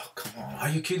said, oh, come on, are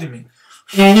you kidding me?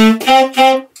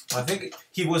 I think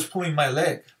he was pulling my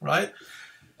leg, right?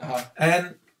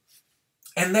 And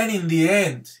then in the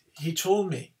end, he told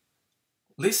me,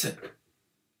 listen,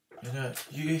 you know,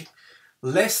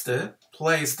 Lester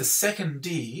plays the second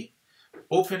D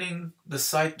opening the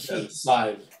side key. The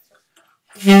side.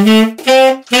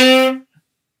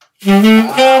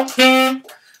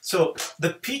 So the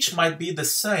pitch might be the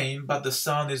same, but the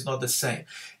sound is not the same.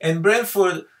 And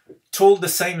Brentford told the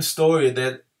same story,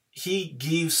 that he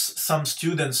gives some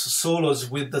students solos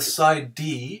with the side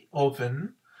D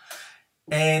open,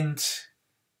 and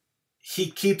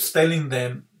he keeps telling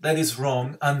them that is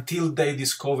wrong until they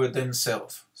discover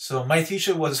themselves. So my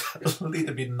teacher was a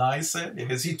little bit nicer,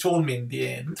 because he told me in the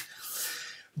end.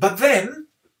 But then,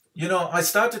 you know, I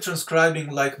started transcribing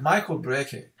like Michael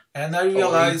Brecker, and I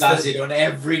realized he does it on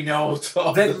every note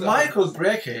that Michael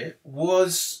Brecker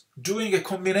was doing a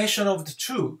combination of the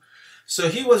two. So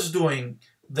he was doing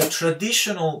the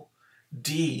traditional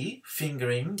D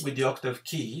fingering with the octave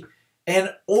key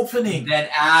and opening, then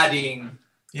adding,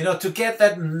 you know, to get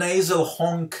that nasal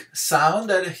honk sound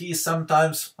that he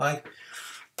sometimes like.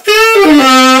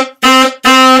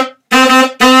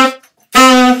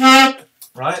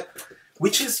 Right?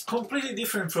 Which is completely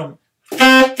different from.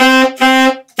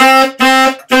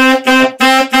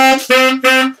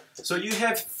 So you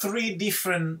have three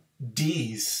different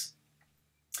Ds.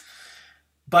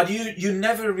 But you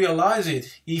never realize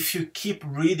it if you keep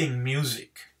reading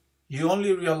music. You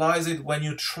only realize it when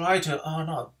you try to,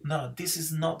 oh no, this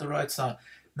is not the right sound.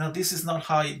 No, this is not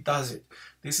how it does it.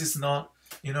 This is not,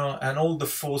 you know, and all the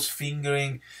false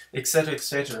fingering, etc.,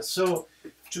 etc. So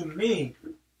to me,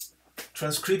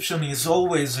 transcription is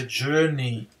always a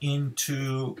journey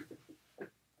into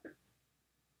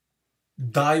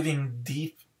diving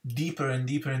deeper and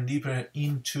deeper and deeper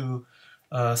into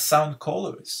sound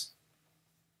colors.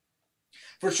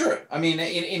 For sure. I mean,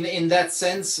 in that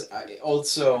sense,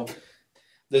 also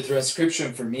the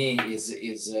transcription for me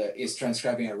is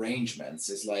transcribing arrangements.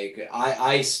 It's like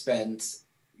I spent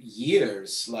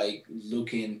years like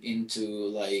looking into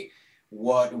like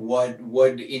what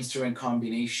instrument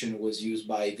combination was used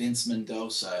by Vince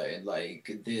Mendoza in like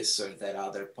this or that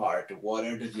other part. What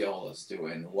are the violas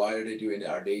doing? Why are they doing that?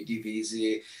 Are they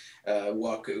divisi?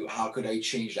 How could I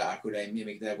change that? How could I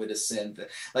mimic that with a synth?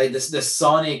 Like this, the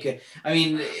sonic. I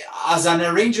mean, as an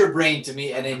arranger brain, to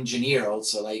me, an engineer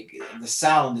also, like the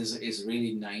sound is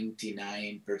really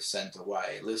 99% of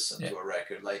why I listen to a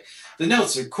record. Like the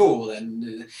notes are cool,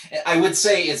 and I would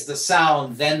say it's the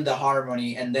sound, then the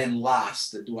harmony, and then last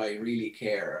do I really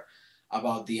care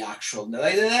about the actual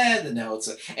the notes,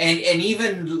 and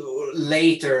even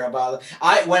later about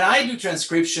when I do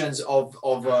transcriptions of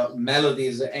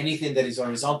melodies, anything that is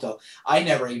horizontal, I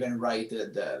never even write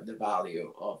the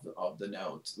value of the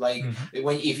note. Like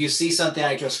if you see something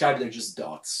I transcribe, they're just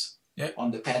dots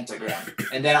on the pentagram,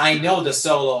 and then I know the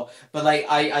solo, but like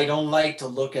I don't like to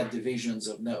look at divisions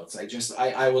of notes.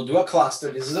 I will do a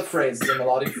cluster. This is a phrase, the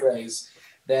melodic phrase.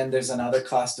 Then there's another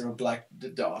cluster of black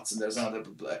dots, and there's another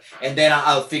black, and then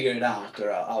I'll figure it out,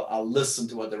 or I'll listen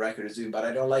to what the record is doing. But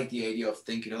I don't like the idea of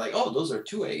thinking like, oh, those are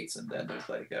 2 8s, and then there's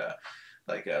like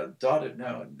a dotted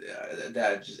note.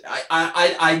 That just,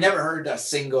 I never heard a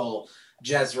single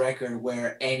jazz record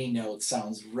where any note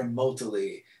sounds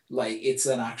remotely like it's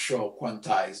an actual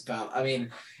quantized value. I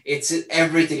mean,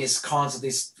 everything is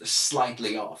constantly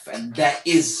slightly off, and that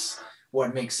is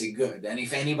what makes it good. And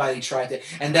if anybody tried to,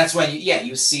 and that's when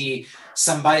you see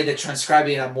somebody that transcribed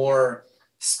it in a more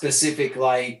specific,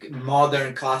 like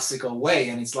modern classical way,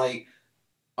 and it's like,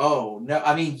 oh no,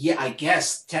 I mean, yeah, I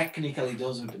guess technically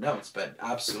those are the notes, but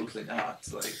absolutely not.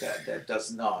 Like that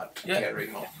does not carry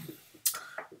on.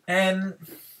 And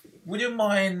would you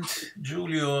mind,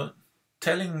 Giulio,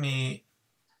 telling me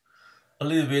a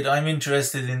little bit? I'm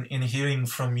interested in hearing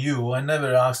from you. I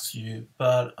never asked you,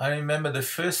 but I remember the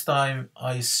first time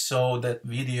I saw that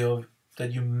video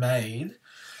that you made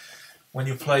when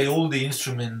you play all the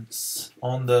instruments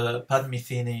on the Pat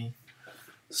Metheny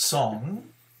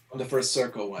song. On the first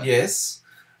circle one. Yes.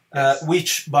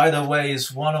 Which, by the way,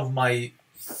 is one of my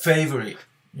favorite,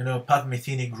 Pat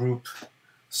Metheny Group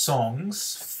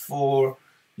songs for,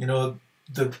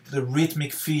 the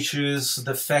rhythmic features,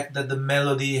 the fact that the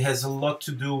melody has a lot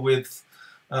to do with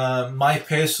my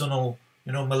personal,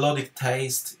 melodic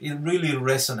taste. It really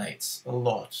resonates a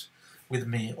lot with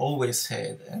me, always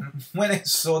had. And when I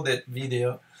saw that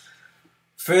video,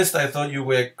 first I thought you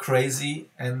were crazy,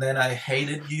 and then I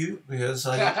hated you because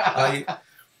I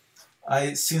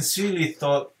sincerely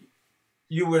thought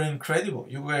you were incredible.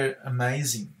 You were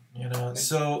amazing,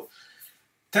 So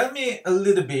tell me a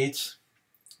little bit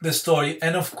the story,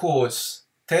 and of course,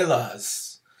 tell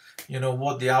us,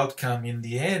 what the outcome in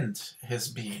the end has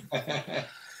been.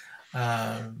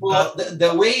 Well,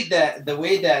 the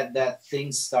way that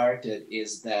things started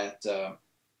is that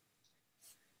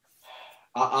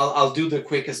I'll do the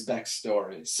quickest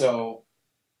backstory. So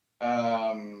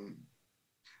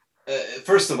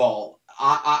First of all,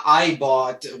 I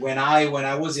bought when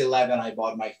I was 11. I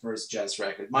bought my first jazz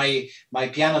record. My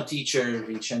piano teacher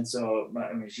Vincenzo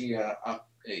Magia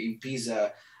in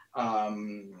Pisa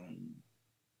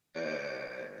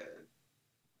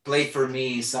played for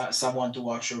me someone to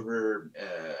watch over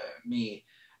me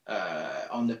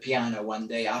on the piano one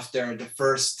day after the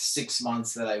first 6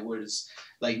 months that I was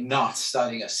like not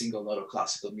studying a single note of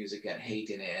classical music and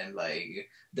hating it and like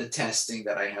detesting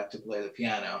that I had to play the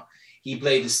piano. He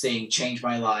played this thing, changed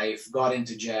my life, got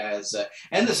into jazz,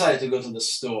 and decided to go to the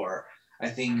store, I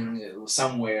think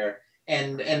somewhere,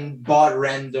 and bought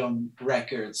random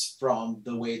records from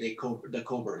the way the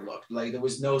cover looked. Like there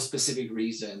was no specific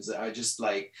reasons. I just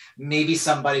like, maybe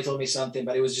somebody told me something,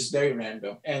 but it was just very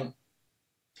random. And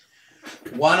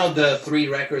one of the 3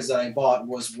 records that I bought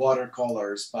was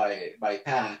Watercolors by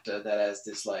Pat that has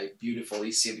this like beautiful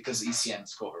ECM, because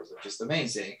ECM's covers are just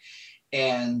amazing.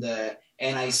 And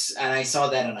I saw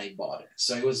that and I bought it.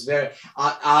 So it was very,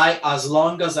 I as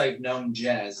long as I've known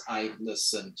jazz, I've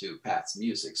listened to Pat's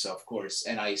music. So of course,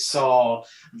 and I saw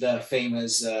the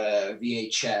famous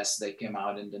VHS that came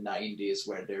out in the 90s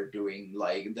where they're doing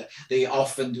like, they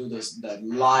often do this, the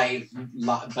live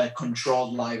but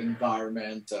controlled live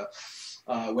environment.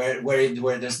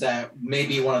 Where there's that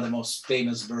maybe one of the most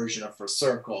famous version of For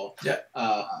Circle, yeah,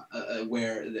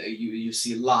 where you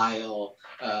see Lyle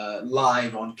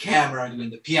live on camera doing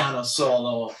the piano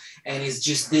solo, and it's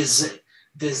just this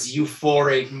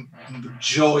euphoric,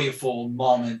 joyful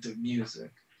moment of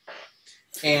music.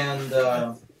 And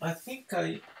I think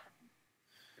I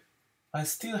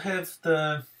still have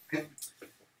the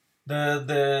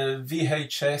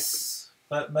VHS.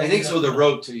 I think so. The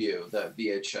Road to You, the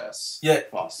VHS. Yeah.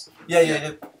 Possibly.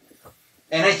 Yeah.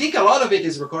 And I think a lot of it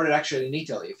is recorded actually in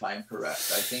Italy, if I'm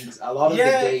correct. I think a lot of the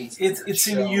dates. It's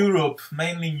in Europe,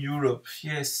 mainly in Europe.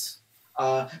 Yes.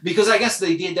 Because I guess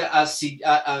they did a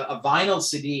vinyl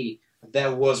CD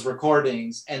that was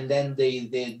recordings, and then they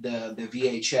did the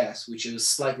VHS, which is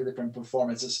slightly different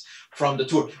performances from the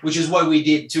tour, which is what we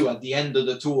did too. At the end of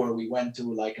the tour, we went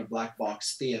to like a black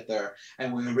box theater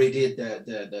and we redid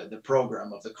the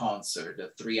program of the concert,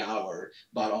 the 3-hour,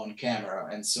 but on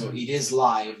camera. And so it is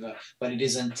live, but it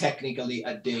isn't technically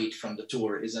a date from the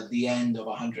tour. It's at the end of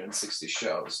 160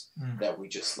 shows that we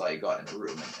just like got in a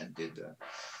room and did.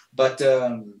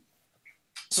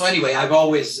 So anyway, I've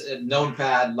always known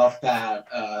Pat, loved Pat,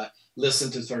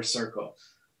 listened to Third Circle.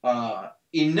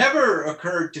 It never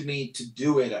occurred to me to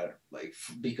do it like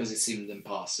because it seemed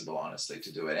impossible, honestly,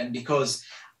 to do it, and because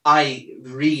I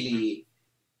really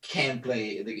can't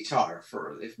play the guitar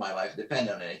for if my life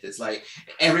depended on it. It's like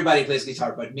everybody plays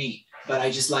guitar but me. But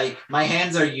I just like, my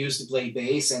hands are used to play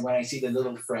bass, and when I see the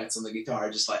little frets on the guitar,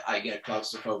 just like I get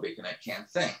claustrophobic and I can't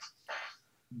think.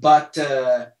 But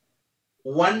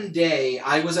one day,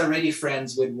 I was already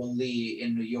friends with Will Lee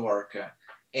in New York,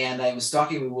 and I was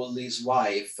talking with Will Lee's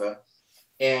wife,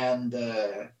 and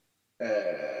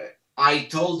I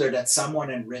told her that someone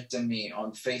had written me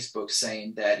on Facebook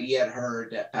saying that he had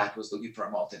heard that Pat was looking for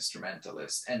a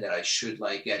multi-instrumentalist and that I should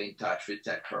like get in touch with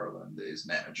Ted Kurland, his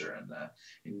manager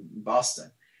in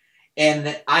Boston.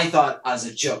 And I thought as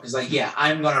a joke, it's like, yeah,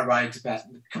 I'm gonna write to Pat.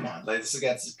 Come on, let's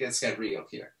get real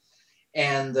here.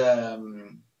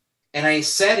 And I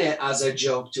said it as a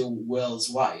joke to Will's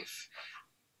wife,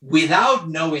 without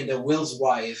knowing that Will's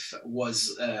wife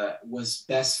was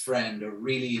best friend, or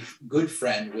really good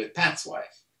friend with Pat's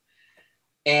wife.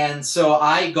 And so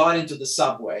I got into the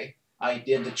subway. I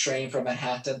did the train from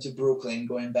Manhattan to Brooklyn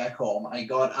going back home. I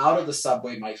got out of the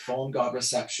subway, my phone got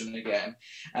reception again,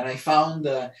 and I found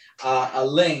a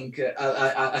link,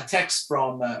 a text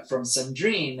from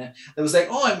Sandrine that was like,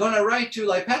 oh, I'm gonna write to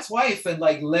like Pat's wife and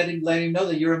like let him know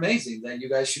that you're amazing, that you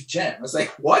guys should jam. I was like,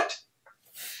 what?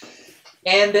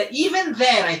 And even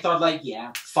then I thought like,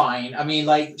 yeah, fine. I mean,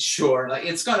 like, sure, like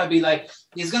it's gonna be like,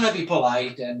 he's gonna be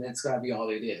polite and it's gonna be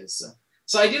all it is.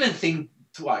 So I didn't think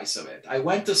twice of it. I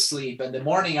went to sleep, and the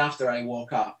morning after I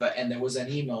woke up, and there was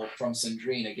an email from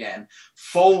Sandrine again,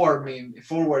 forwarding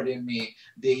me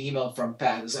the email from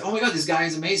Pat. It was like, oh my God, this guy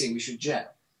is amazing. We should jam.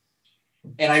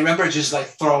 And I remember just like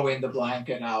throwing the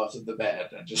blanket out of the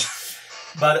bed and just.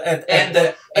 But at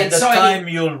the time,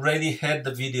 you already had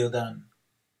the video done.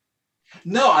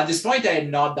 No, at this point I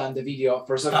had not done the video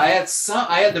first. I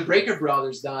had the Breaker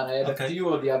Brothers done. I had a few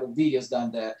of the other videos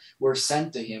done that were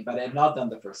sent to him, but I had not done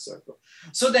the First Circle.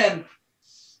 So then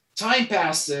time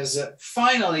passes.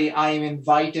 Finally, I am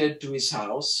invited to his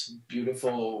house,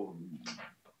 beautiful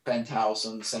penthouse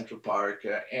on Central Park,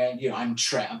 and you know I'm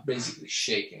basically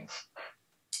shaking.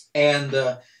 And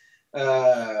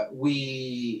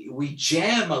we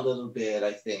jam a little bit,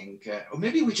 I think, or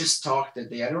maybe we just talked that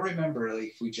day. I don't remember like,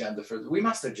 if we jammed the first. We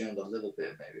must have jammed a little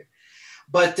bit, maybe.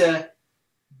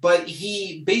 But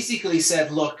he basically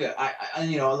said, "Look,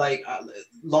 you know, like,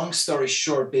 long story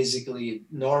short, basically,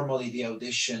 normally the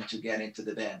audition to get into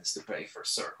the band is to play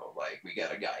first circle. Like, we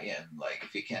got a guy in. Like,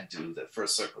 if you can't do the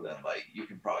first circle, then like you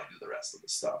can probably do the rest of the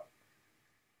stuff."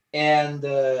 And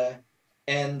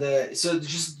so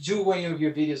just do one of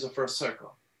your videos of first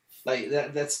circle. Like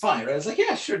that's fine, right? I was like,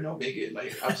 yeah, sure, no biggie,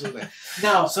 like absolutely.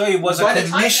 Now, so it was a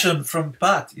commission from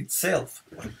Pat itself.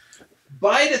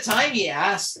 By the time he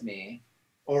asked me,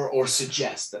 or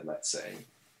suggested, let's say,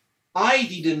 I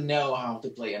didn't know how to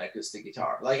play an acoustic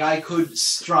guitar. Like I could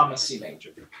strum a C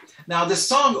major. Now the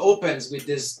song opens with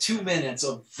this 2 minutes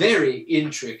of very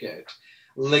intricate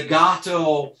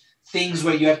legato things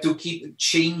where you have to keep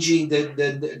changing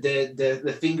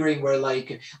the fingering, where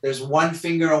like there's one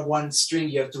finger on one string,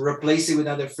 you have to replace it with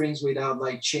other strings without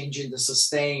like changing the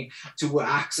sustain to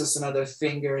access another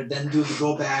finger, then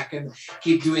go back and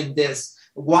keep doing this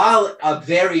while a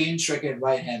very intricate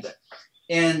right-handed.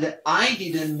 And I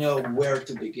didn't know where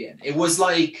to begin. It was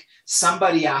like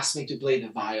somebody asked me to play the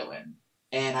violin,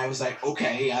 and I was like,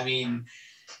 okay, I mean.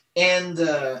 And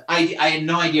I had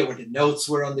no idea where the notes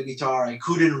were on the guitar. I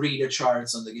couldn't read the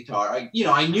charts on the guitar.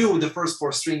 I knew the first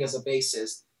 4 strings as a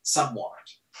bassist somewhat.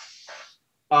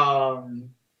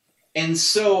 And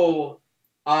so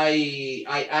I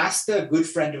asked a good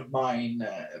friend of mine,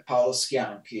 Paolo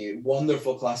Schianchi,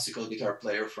 wonderful classical guitar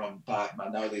player from Parma,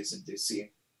 now lives in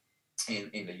DC,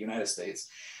 in the United States.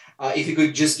 If he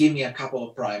could just give me a couple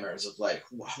of primers of like,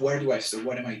 where do I start?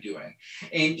 What am I doing?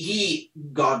 And he,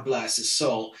 God bless his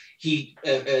soul, he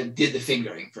did the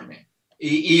fingering for me.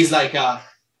 He's like a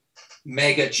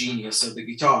mega genius of the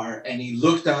guitar. And he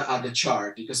looked at the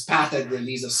chart because Pat had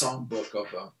released a songbook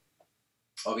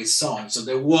of his song. So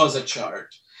there was a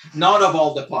chart, not of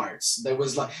all the parts. There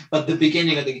was like, but the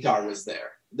beginning of the guitar was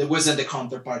there. There wasn't the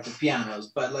counterpart of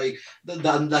pianos, but like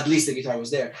at least the guitar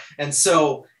was there. And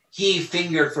so he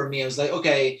fingered for me. I was like,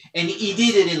 okay. And he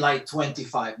did it in like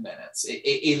 25 minutes.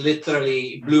 It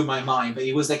literally blew my mind. But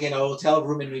he was like in a hotel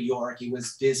room in New York. He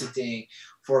was visiting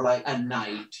for like a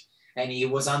night. And he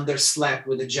was underslept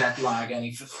with a jet lag. And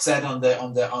he sat on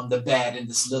the bed in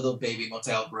this little baby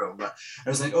motel room. I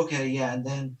was like, okay, yeah. And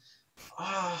then,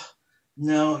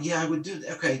 no, yeah, I would do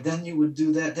that. Okay, then you would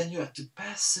do that. Then you have to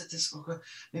pass it. Okay,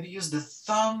 maybe use the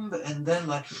thumb, and then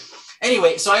like,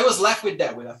 anyway. So I was left with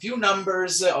that, with a few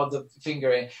numbers of the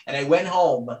fingering, and I went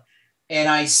home, and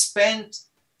I spent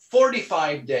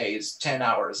 45 days, 10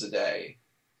 hours a day,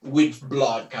 with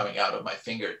blood coming out of my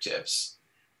fingertips,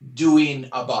 doing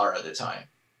a bar at a time,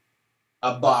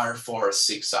 a bar for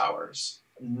 6 hours,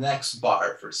 next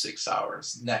bar for 6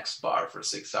 hours, next bar for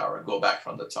 6 hours, go back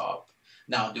from the top.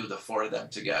 Now do the 4 of them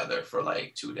together for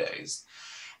like 2 days.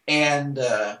 And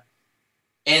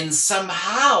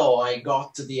somehow I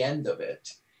got to the end of it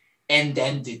and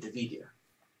then did the video.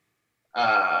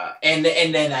 And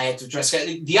then I had to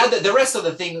transcribe. The rest of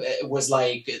the thing was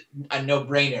like a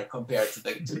no-brainer compared to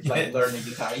like learning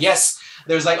guitar. Yes,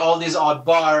 there's like all these odd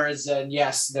bars, and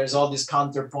yes, there's all these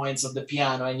counterpoints of the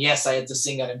piano, and yes, I had to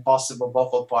sing an impossible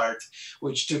vocal part,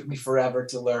 which took me forever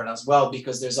to learn as well,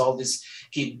 because there's all these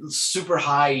super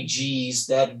high G's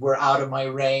that were out of my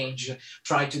range,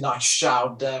 trying to not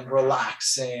shout them,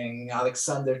 relaxing,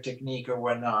 Alexander technique or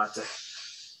whatnot.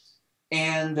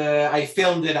 And I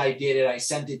filmed it, I did it, I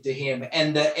sent it to him.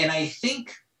 And I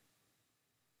think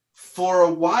for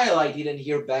a while I didn't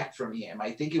hear back from him.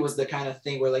 I think it was the kind of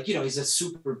thing where, like, he's a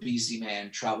super busy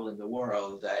man traveling the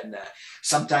world. And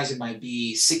sometimes it might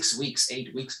be 6 weeks,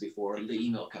 8 weeks before the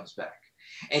email comes back.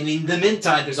 And in the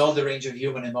meantime, there's all the range of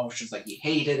human emotions. Like, he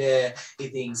hated it. He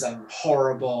thinks I'm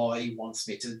horrible. He wants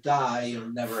me to die.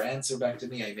 He'll never answer back to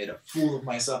me. I made a fool of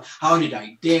myself. How did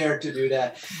I dare to do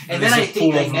that? And then I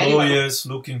think I met him. Lawyers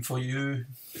looking for you.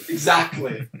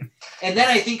 Exactly. And then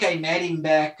I think I met him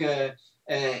back.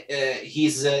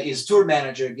 His tour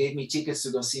manager gave me tickets to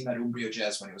go see him at Umbrio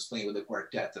Jazz when he was playing with the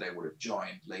quartet that I would have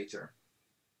joined later.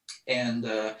 And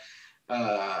they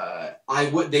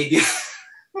did.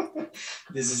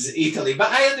 This is Italy, but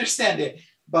I understand it.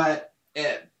 But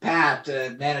Pat,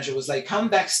 manager, was like, come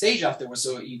backstage afterwards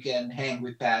so you can hang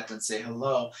with Pat and say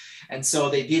hello. And so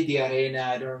they did the arena.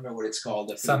 I don't remember what it's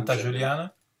called. Santa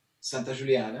Giuliana.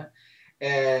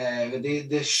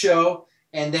 The show.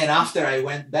 And then after I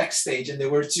went backstage, and there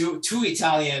were two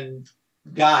Italian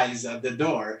guys at the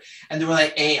door, and they were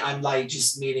like, hey, I'm like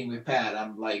just meeting with Pat,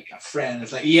 I'm like a friend.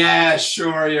 It's like, yeah,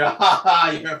 sure, you're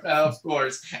of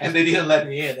course. And they didn't let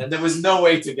me in, and there was no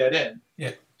way to get in.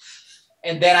 Yeah.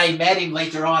 And then I met him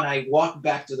later on. I walked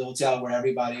back to the hotel where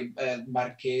everybody,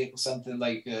 Marquet or something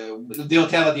like the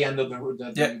hotel at the end of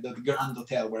the Grand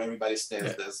Hotel where everybody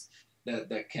stays. That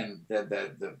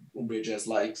the Umbria Jazz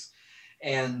likes.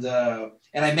 And I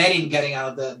met him getting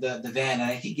out of the van,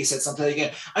 and I think he said something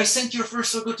again. I sent your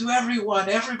first circle to everyone.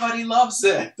 Everybody loves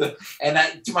it.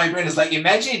 And to my brain, it's like,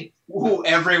 imagine who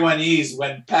everyone is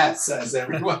when Pat says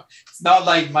everyone. It's not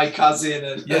like my cousin.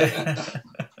 And,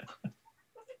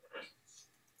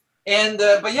 and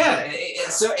but yeah,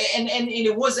 so and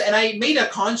it was, and I made a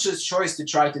conscious choice to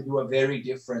try to do a very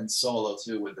different solo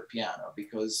too with the piano,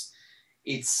 because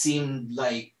it seemed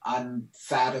like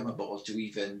unfathomable to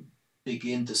even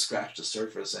begin to scratch the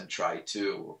surface and try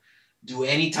to do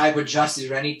any type of justice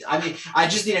or any. I mean, I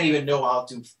just didn't even know how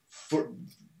to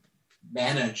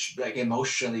manage, like,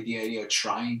 emotionally the idea of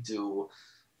trying to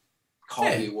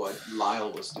copy what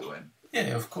Lyle was doing.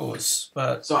 Yeah, of course.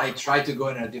 But so I tried to go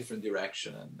in a different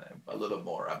direction and a little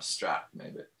more abstract,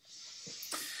 maybe.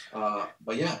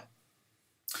 But yeah.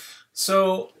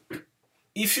 So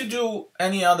if you do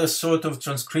any other sort of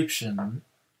transcription,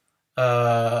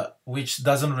 which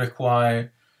doesn't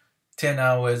require 10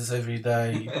 hours every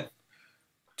day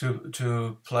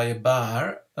to play a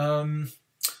bar,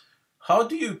 how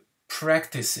do you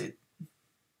practice it?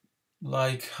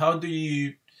 Like, how do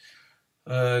you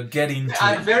get into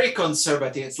I'm very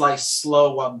conservative. It's like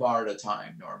slow, one bar at a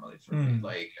time normally for me.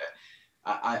 Like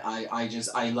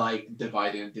I like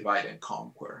divide and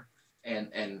conquer,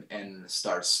 and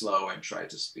start slow and try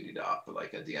to speed it up.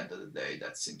 Like at the end of the day,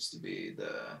 that seems to be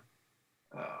the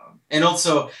and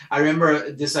also I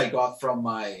remember this I got from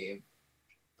my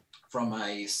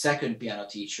second piano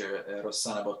teacher,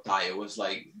 Rossana Bottaio. Was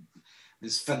like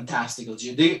this fantastical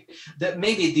that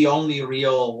maybe the only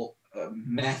real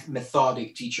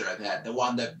methodic teacher I've had, the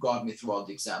one that got me through all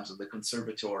the exams of the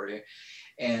conservatory.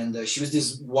 And she was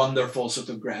this wonderful sort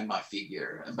of grandma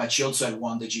figure, but she also had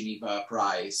won the Geneva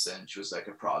Prize, and she was like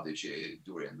a prodigy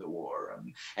during the war,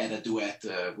 and had a duet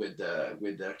with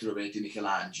Arturo Benedetti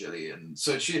Michelangeli, and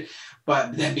so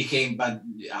but then became a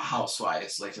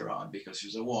housewife later on because she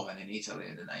was a woman in Italy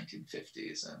in the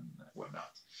 1950s and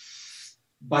whatnot.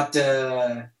 But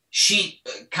she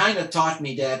kind of taught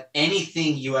me that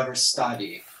anything you ever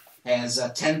study has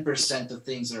 10% of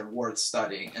things that are worth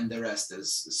studying, and the rest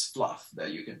is fluff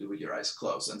that you can do with your eyes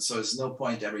closed. And so it's no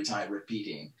point every time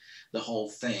repeating the whole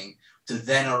thing to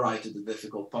then arrive to the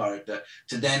difficult part,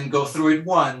 to then go through it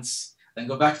once, then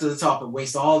go back to the top and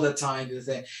waste all the time to the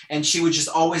thing. And she would just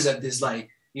always have this,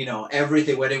 like, you know,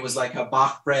 everything, whether it was like a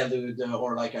Bach prelude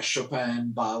or like a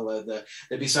Chopin ballad,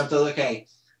 there'd be something, okay,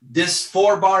 this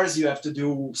 4 bars you have to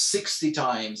do 60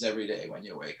 times every day when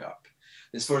you wake up.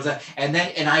 This for that, and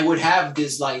I would have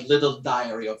this like little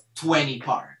diary of 20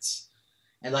 parts,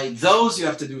 and like those you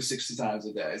have to do 60 times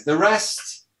a day. The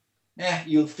rest,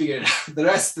 you'll figure it out. The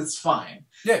rest is fine.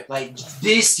 Yeah. Like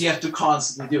this you have to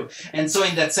constantly do. And so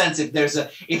in that sense,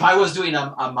 if I was doing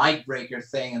a mic breaker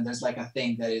thing, and there's like a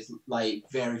thing that is like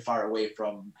very far away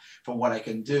from what I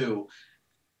can do,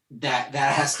 that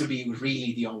has to be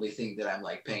really the only thing that I'm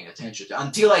like paying attention to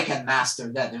until I can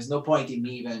master that. There's no point in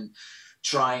me even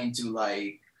trying to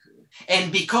like,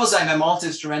 and because I'm a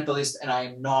multi-instrumentalist and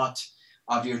I'm not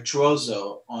a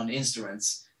virtuoso on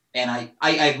instruments, and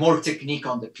I have more technique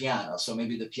on the piano, so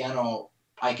maybe the piano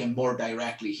I can more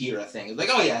directly hear a thing. It's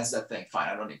like, oh yeah, it's that thing, fine,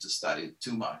 I don't need to study it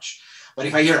too much. But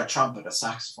if I hear a trumpet, a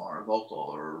saxophone, or a vocal,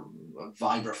 or a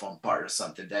vibraphone part or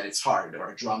something that it's hard, or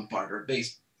a drum part or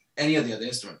bass, any of the other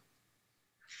instrument,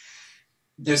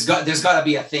 there's got to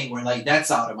be a thing where like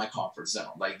that's out of my comfort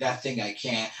zone. Like that thing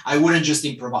I wouldn't just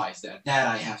improvise that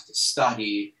I have to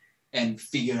study and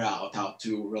figure out how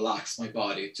to relax my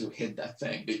body to hit that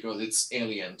thing because it's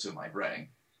alien to my brain.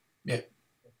 Yeah.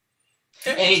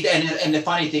 And the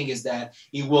funny thing is that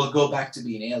it will go back to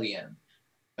being alien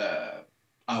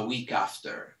a week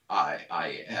after I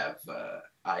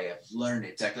have learned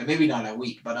it technically, maybe not a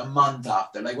week, but a month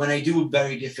after. Like when I do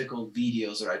very difficult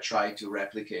videos or I try to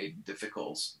replicate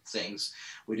difficult things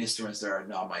with instruments that are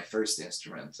not my first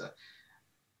instrument,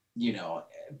 you know,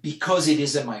 because it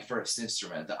isn't my first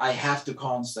instrument, I have to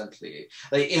constantly,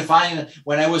 like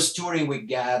when I was touring with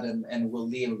Gad and Will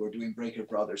Lee, and we were doing Breaker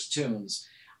Brothers tunes,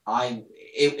 I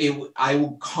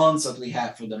would constantly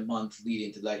have for the month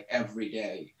leading to like every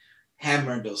day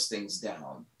hammer those things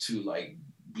down to like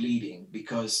bleeding,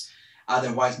 because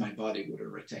otherwise my body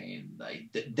wouldn't retain like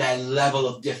that level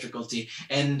of difficulty.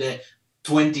 And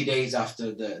 20 days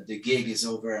after the gig is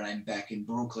over and I'm back in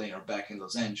Brooklyn or back in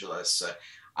Los Angeles,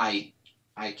 I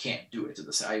I can't do it to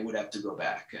the same. I would have to go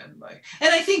back and like,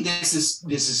 and I think this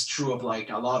is true of like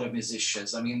a lot of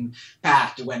musicians. I mean,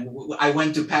 Pat, when I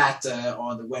went to Pat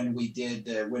on when we jammed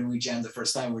the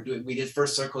first time, we did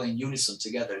first circle in unison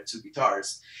together, 2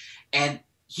 guitars, and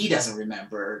he doesn't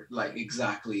remember like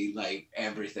exactly like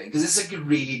everything because it's like a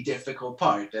really difficult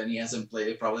part, and he hasn't played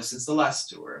it probably since the last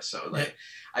tour. So like,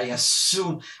 I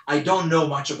assume, I don't know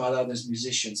much about other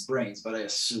musicians' brains, but I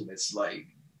assume it's like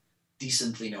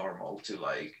decently normal to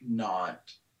like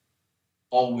not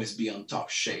always be on top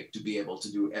shape to be able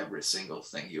to do every single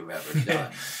thing you've ever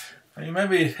done. I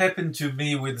remember it happened to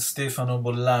me with Stefano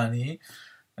Bollani,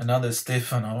 another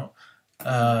Stefano,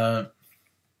 that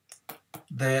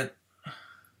a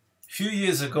few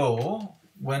years ago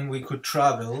when we could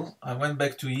travel, I went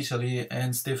back to Italy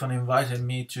and Stefano invited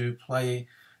me to play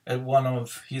at one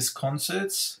of his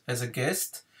concerts as a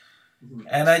guest. Mm-hmm.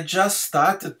 And I just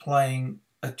started playing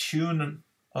a tune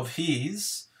of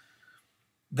his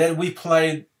that we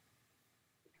played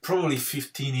probably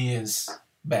 15 years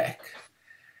back.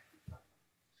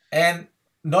 And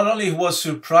not only he was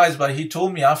surprised, but he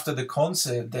told me after the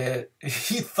concert that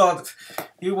he thought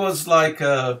it was like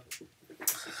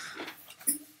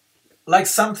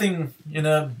something, you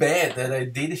know, bad that I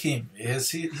did him.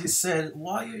 Yes, he said,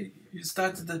 why you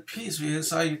started that piece?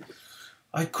 Because I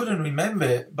couldn't remember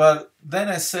it. But then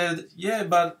I said, yeah,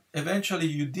 but eventually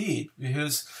you did,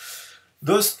 because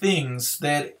those things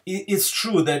that it's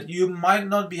true that you might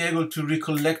not be able to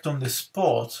recollect on the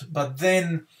spot, but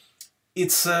then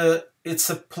it's a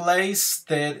place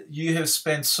that you have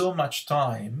spent so much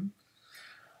time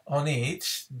on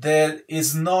it that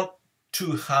is not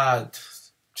too hard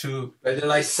to... But they're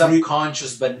like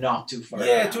subconscious, but not too far.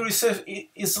 Yeah, down. To receive.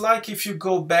 It's like if you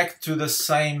go back to the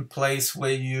same place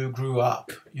where you grew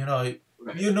up, you know,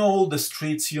 right. You know all the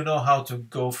streets, you know how to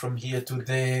go from here to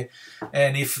there,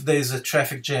 and if there's a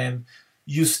traffic jam,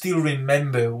 you still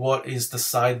remember what is the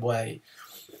side way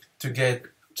to get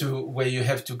to where you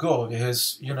have to go,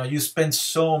 because, you know, you spend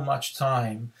so much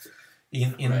time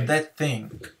in right. that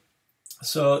thing.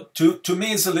 So to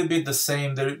me it's a little bit the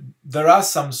same. There are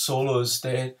some solos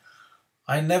that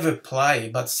I never play,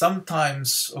 but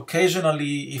sometimes,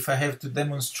 occasionally, if I have to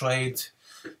demonstrate,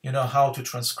 you know, how to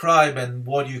transcribe and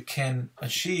what you can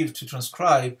achieve to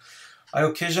transcribe, I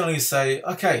occasionally say,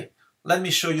 okay, let me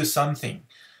show you something.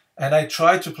 And I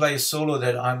try to play a solo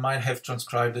that I might have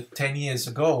transcribed 10 years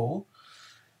ago,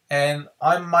 and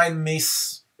I might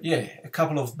miss, a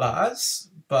couple of bars,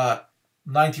 but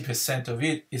 90% of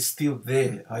it is still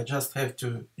there. I just have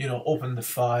to, you know, open the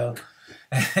file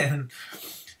and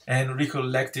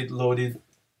recollect it, load it.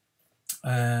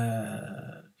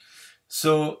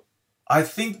 So I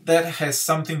think that has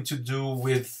something to do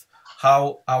with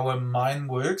how our mind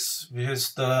works,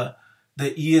 because the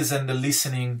ears and the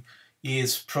listening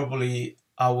is probably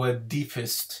our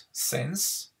deepest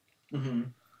sense. Mm-hmm.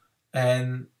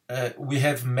 And we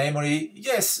have memory.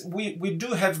 Yes, we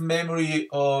do have memory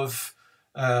of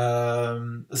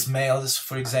smells,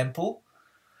 for example.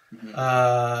 Mm-hmm.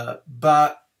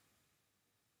 But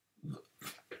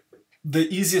the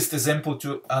easiest example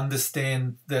to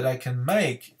understand that I can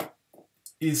make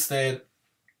is that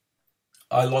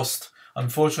I lost,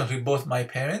 unfortunately, both my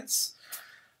parents.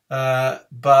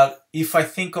 But if I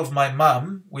think of my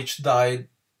mom, which died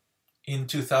in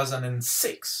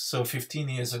 2006, so 15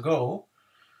 years ago,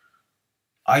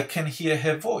 I can hear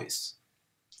her voice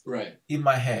right in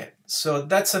my head. So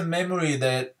that's a memory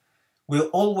that will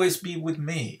always be with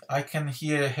me. I can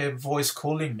hear her voice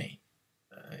calling me,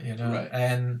 you know,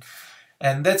 right.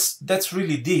 And that's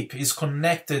really deep. It's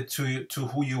connected to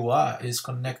who you are. It's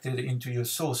connected into your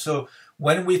soul. So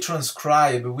when we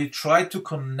transcribe, we try to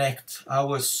connect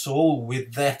our soul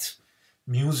with that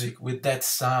music, with that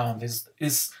sound.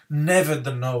 Is never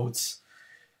the notes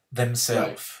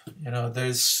themselves. Right. You know,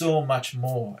 there's so much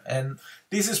more. And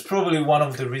this is probably one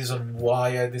of the reasons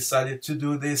why I decided to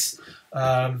do this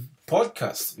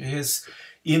podcast, because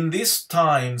in these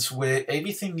times where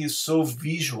everything is so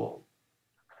visual,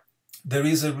 there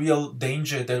is a real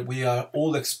danger that we are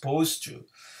all exposed to.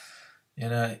 You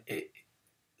know,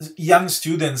 young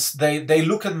students, they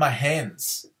look at my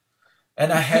hands,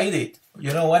 and I hate it.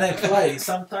 You know, when I play,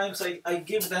 sometimes I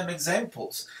give them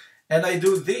examples, and I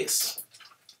do this.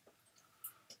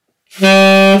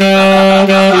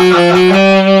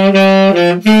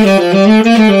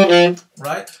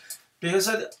 Right? Because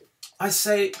I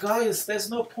say, guys, there's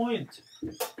no point.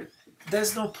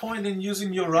 There's no point in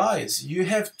using your eyes. You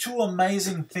have two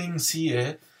amazing things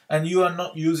here, and you are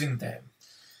not using them.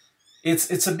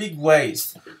 It's a big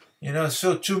waste. You know,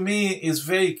 so to me, it's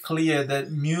very clear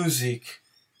that music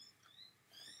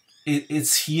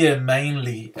it's here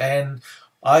mainly. And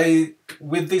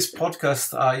with this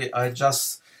podcast, I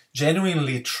just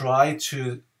genuinely try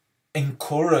to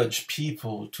encourage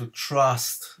people to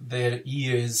trust their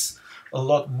ears a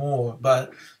lot more.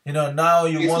 But now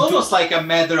it's almost like a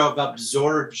matter of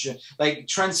absorption. Like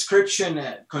transcription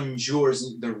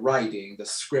conjures the writing, the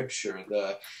scripture.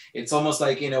 It's almost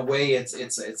like, in a way,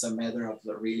 it's a matter of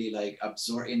really like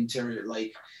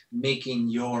like making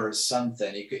yours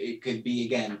something. It could be,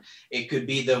 again, it could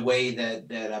be the way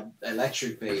that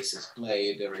electric bass is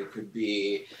played, or it could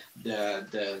be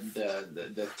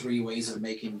the three ways of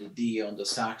making the D on the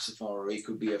saxophone, or it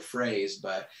could be a phrase.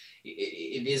 But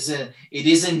it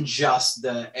isn't just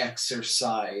the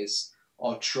exercise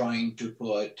of trying to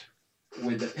put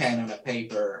with the pen on a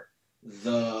paper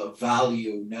the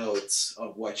value notes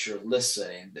of what you're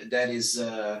listening. That is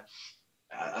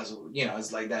as you know,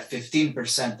 it's like that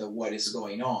 15% of what is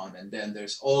going on, and then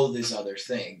there's all these other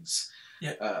things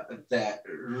that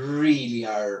really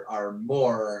are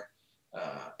more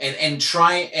and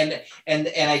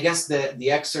I guess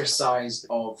the exercise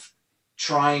of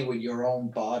trying with your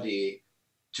own body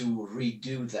to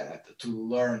redo that, to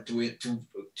learn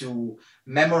to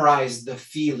memorize the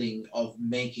feeling of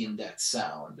making that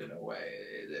sound, in a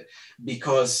way,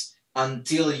 because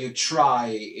until you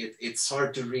try, it's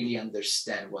hard to really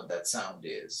understand what that sound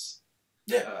is.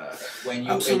 When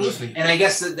you absolutely. And I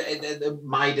guess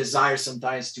my desire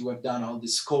sometimes to have done all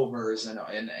these covers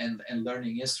and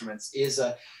learning instruments is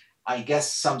I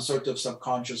guess some sort of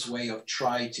subconscious way of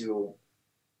try to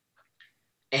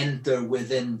enter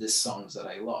within the songs that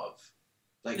I love.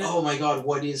 Like, oh my God,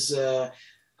 what is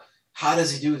how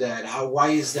does he do that?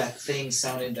 Why is that thing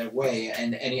sounding that way?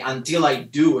 And until I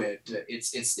do it,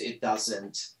 it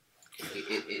doesn't.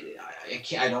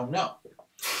 I don't know.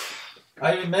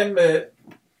 I remember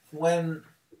when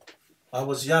I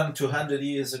was young, 200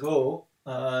 years ago,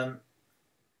 I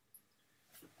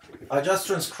just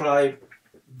transcribed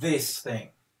this thing.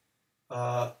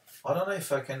 I don't know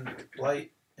if I can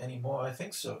play anymore. I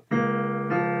think so.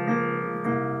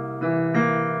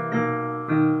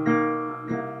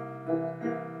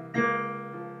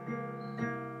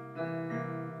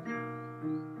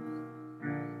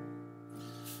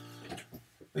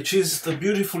 Which is the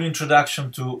beautiful introduction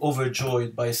to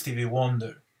Overjoyed by Stevie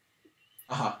Wonder.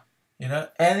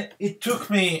 And it took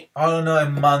me, I don't know, a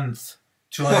month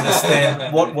to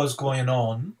understand what was going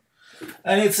on.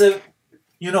 And it's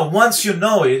once you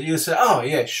know it, you say, oh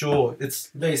yeah, sure, it's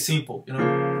very simple,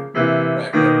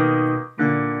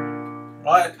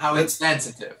 Right? How it's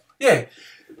sensitive. Yeah.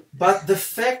 But the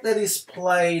fact that it's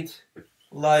played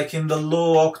like in the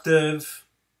low octave,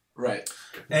 right,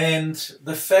 and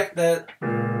the fact that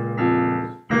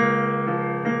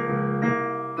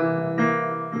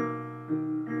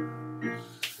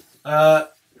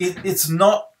it's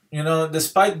not,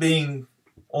 despite being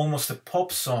almost a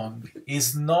pop song,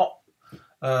 is not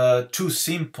too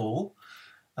simple,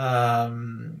 brought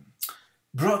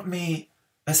me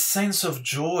a sense of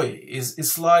joy.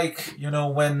 It's like,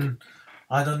 when,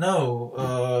 I don't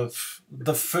know,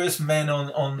 the first man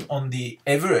on the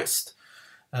Everest.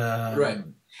 Right.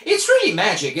 It's really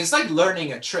magic. It's like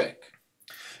learning a trick.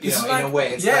 In a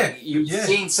way, it's like you've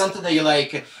seen something that you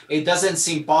like. It doesn't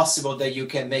seem possible that you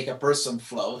can make a person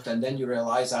float, and then you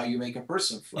realize how you make a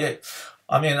person float. Yeah,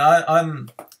 I mean, I'm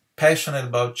passionate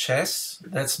about chess.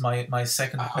 That's my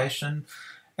second passion,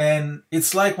 and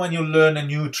it's like when you learn a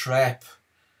new trap,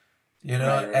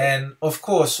 right. And of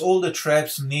course, all the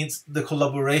traps need the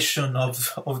collaboration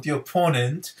of the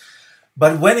opponent.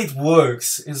 But when it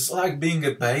works, it's like being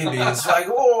a baby. It's like,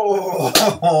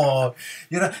 oh,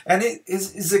 and it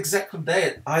is exactly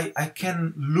that. I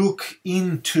can look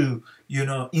into,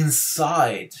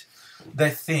 inside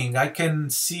that thing. I can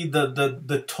see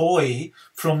the toy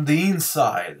from the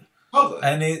inside. Totally.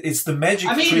 And it's the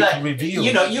magic trick revealed.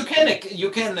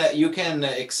 You can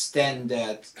extend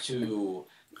that to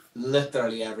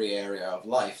literally every area of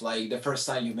life. Like the first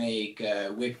time you make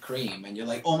whipped cream, and you're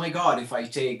like, oh my God, if I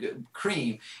take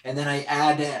cream and then I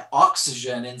add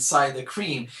oxygen inside the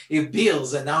cream, it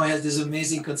builds, and now it has this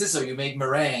amazing consistency. You make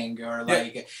meringue, or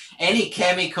like any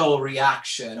chemical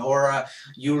reaction, or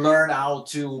you learn how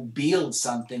to build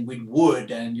something with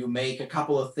wood, and you make a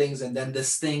couple of things, and then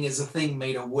this thing is a thing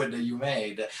made of wood that you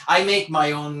made. I make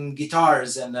my own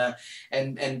guitars and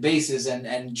basses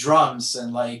and drums,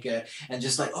 and and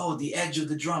just like, oh, the edge of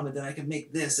the drum, and then I can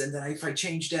make this, and then if I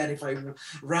change that, if I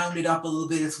round it up a little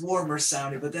bit, it's warmer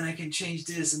sounding, but then I can change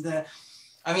this and that.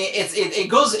 I mean,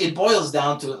 it boils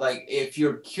down to, like, if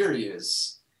you're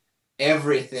curious,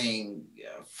 everything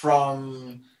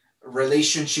from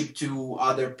relationship to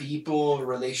other people,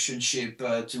 relationship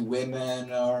to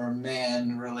women or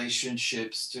men,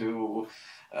 relationships to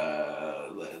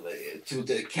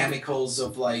the chemicals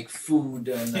of like food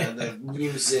and the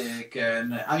music,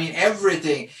 and I mean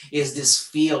everything is this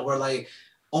feel where like,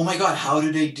 oh my god, how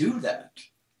do they do that?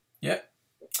 Yeah.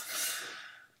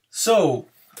 So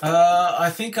I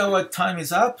think our time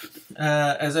is up.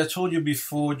 As I told you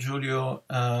before, Giulio,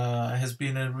 has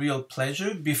been a real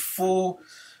pleasure. Before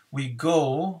we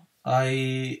go,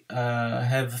 I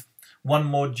have one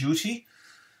more duty,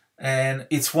 and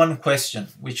it's one question,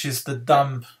 which is the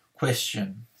dumb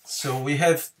question. So we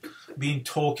have been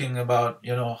talking about,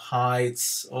 you know,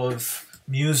 heights of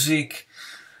music,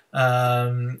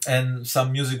 and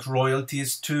some music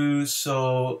royalties too.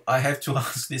 So I have to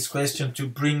ask this question to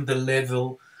bring the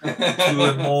level to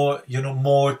a more, you know,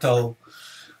 mortal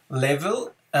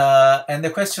level. And the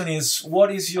question is,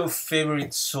 what is your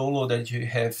favorite solo that you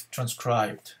have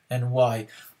transcribed and why?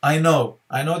 I know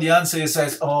the answer is,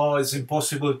 oh, it's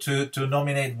impossible to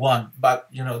nominate one, but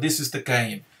you know, this is the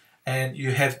game and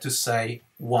you have to say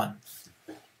one.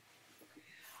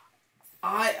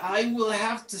 I will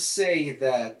have to say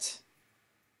that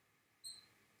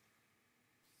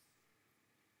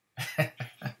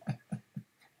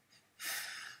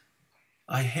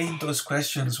I hate those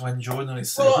questions when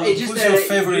journalists say, well, it's just who's that your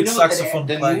favorite saxophone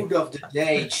the player? mood of the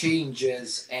day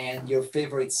changes and your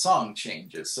favorite song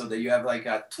changes, so that you have like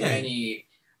a 20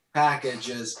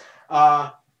 packages.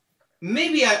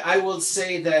 Maybe I will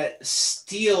say that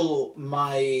still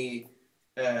my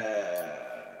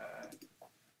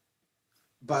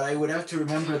but I would have to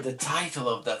remember the title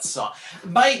of that song.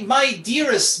 My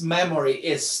dearest memory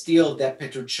is still that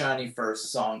Petrucciani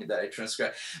first song that I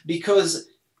transcribed, because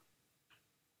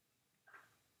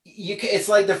it's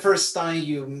like the first time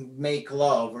you make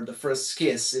love or the first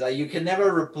kiss. Like, you can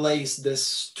never replace the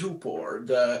stupor,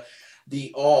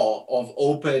 the awe of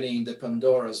opening the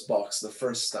Pandora's box the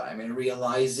first time and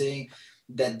realizing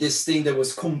that this thing that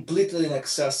was completely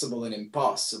inaccessible and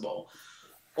impossible,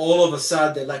 all of a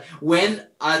sudden, like when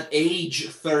at age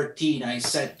 13 I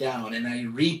sat down and I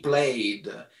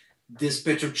replayed this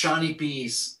Petrucciani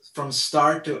piece from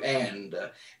start to end,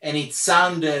 and it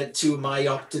sounded to my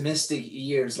optimistic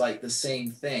ears like the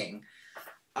same thing.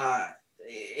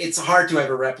 It's hard to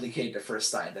ever replicate the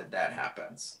first time that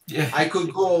happens. Yeah. I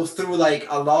could go through like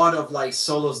a lot of like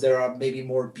solos that are maybe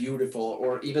more beautiful,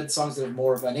 or even songs that have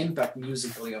more of an impact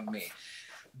musically on me.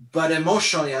 But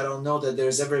emotionally, I don't know that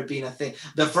there's ever been a thing.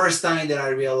 The first time that I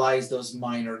realized those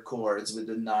minor chords with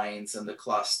the nines and the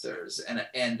clusters, and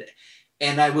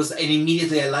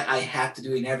immediately I had to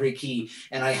do it in every key,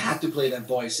 and I had to play that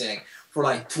voicing for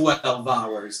like 12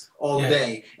 hours all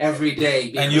day, every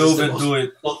day. And you overdo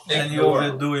it. And you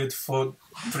overdo it for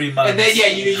 3 months. And then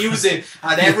you use it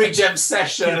at every jam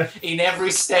session in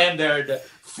every standard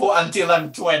until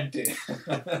I'm 20.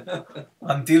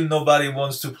 Until nobody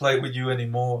wants to play with you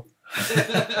anymore.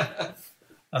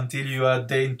 Until you are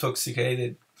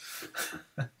de-intoxicated.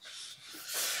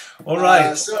 All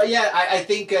right. So yeah, I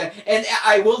think, and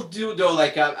I will do though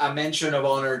like a mention of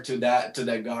honor to that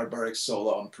Garbarek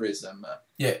solo on Prism.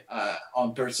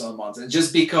 On Personal Mountain,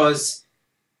 just because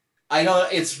I know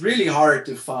it's really hard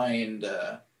to find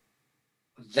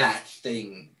that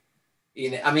thing.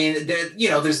 I mean,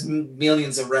 there's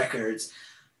millions of records,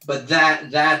 but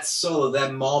that solo,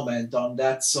 that moment on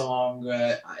that song,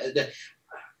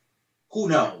 who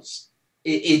knows?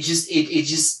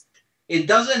 It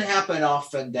doesn't happen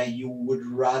often that you would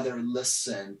rather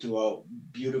listen to how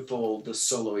beautiful the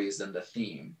solo is than the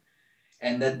theme,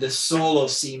 and that the solo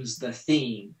seems the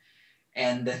theme,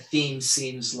 and the theme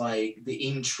seems like the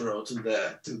intro to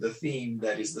the theme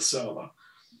that is the solo.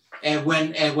 And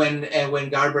when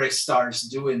Garbarek starts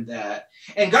doing that,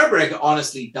 and Garbarek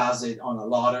honestly does it on a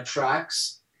lot of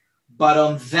tracks, but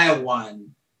on that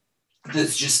one,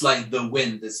 that's just like the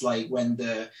wind. It's like when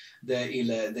the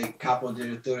capo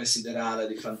direttore siderale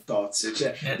di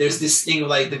Fantozzi. There's this thing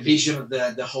like the vision of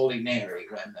the Holy Mary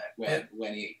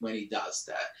when he does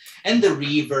that, and the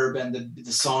reverb and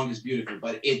the song is beautiful,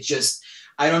 but it just,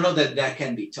 I don't know that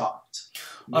can be taught.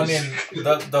 I mean,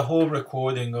 the whole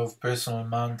recording of Personal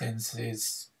Mountains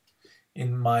is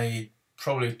in my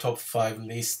probably top 5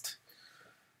 list.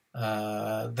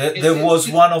 There was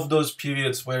one of those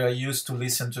periods where I used to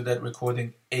listen to that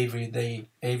recording every day,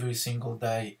 every single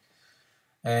day,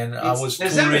 and I was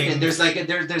there's touring. Everything.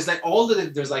 There's like all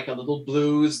there's like a little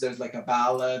blues. There's like a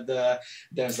ballad.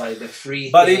 There's like the free.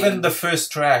 But thing. even the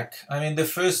first track, I mean, the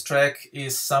first track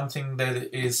is something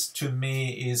that is, to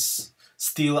me, is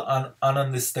still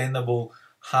ununderstandable.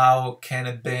 How can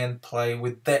a band play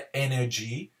with that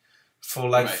energy for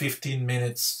like Right. 15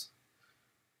 minutes.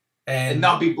 And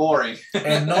not be boring.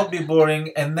 And not be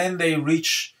boring. And then they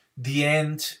reach the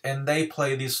end and they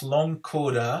play this long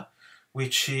coda,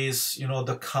 which is, you know,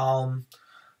 the calm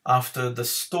after the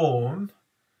storm.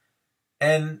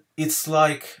 And it's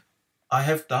like, I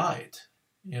have died.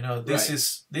 You know, this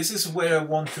is where I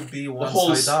want to be once I die. The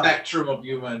whole spectrum of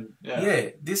human. Yeah,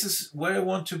 this is where I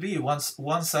want to be.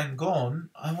 Once I'm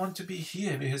gone, I want to be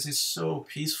here because it's so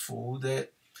peaceful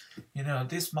that, you know,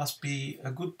 this must be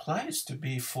a good place to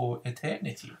be for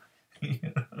eternity.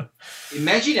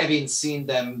 Imagine having seen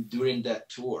them during that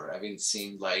tour, having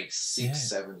seen like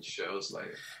 6-7 shows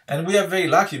later. And we are very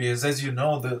lucky because, as you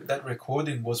know, that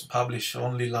recording was published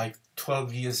only like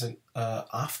 12 years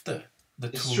after the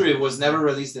tour. It's true, it was never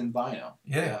released in vinyl.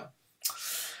 Yeah.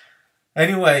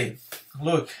 Anyway,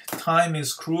 look, time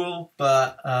is cruel,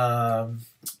 but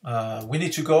we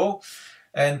need to go.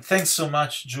 And thanks so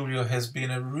much, Giulio. It has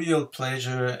been a real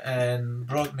pleasure and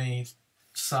brought me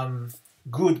some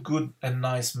good and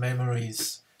nice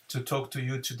memories to talk to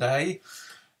you today.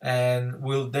 And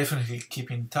we'll definitely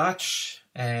keep in touch.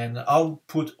 And I'll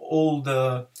put all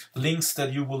the links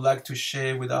that you would like to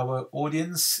share with our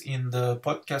audience in the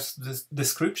podcast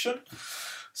description.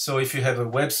 So if you have a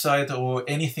website or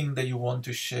anything that you want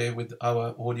to share with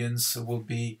our audience, will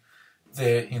be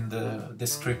there in the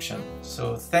description.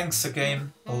 So thanks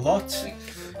again a lot,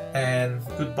 and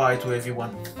goodbye to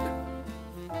everyone.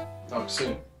 Talk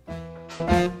soon.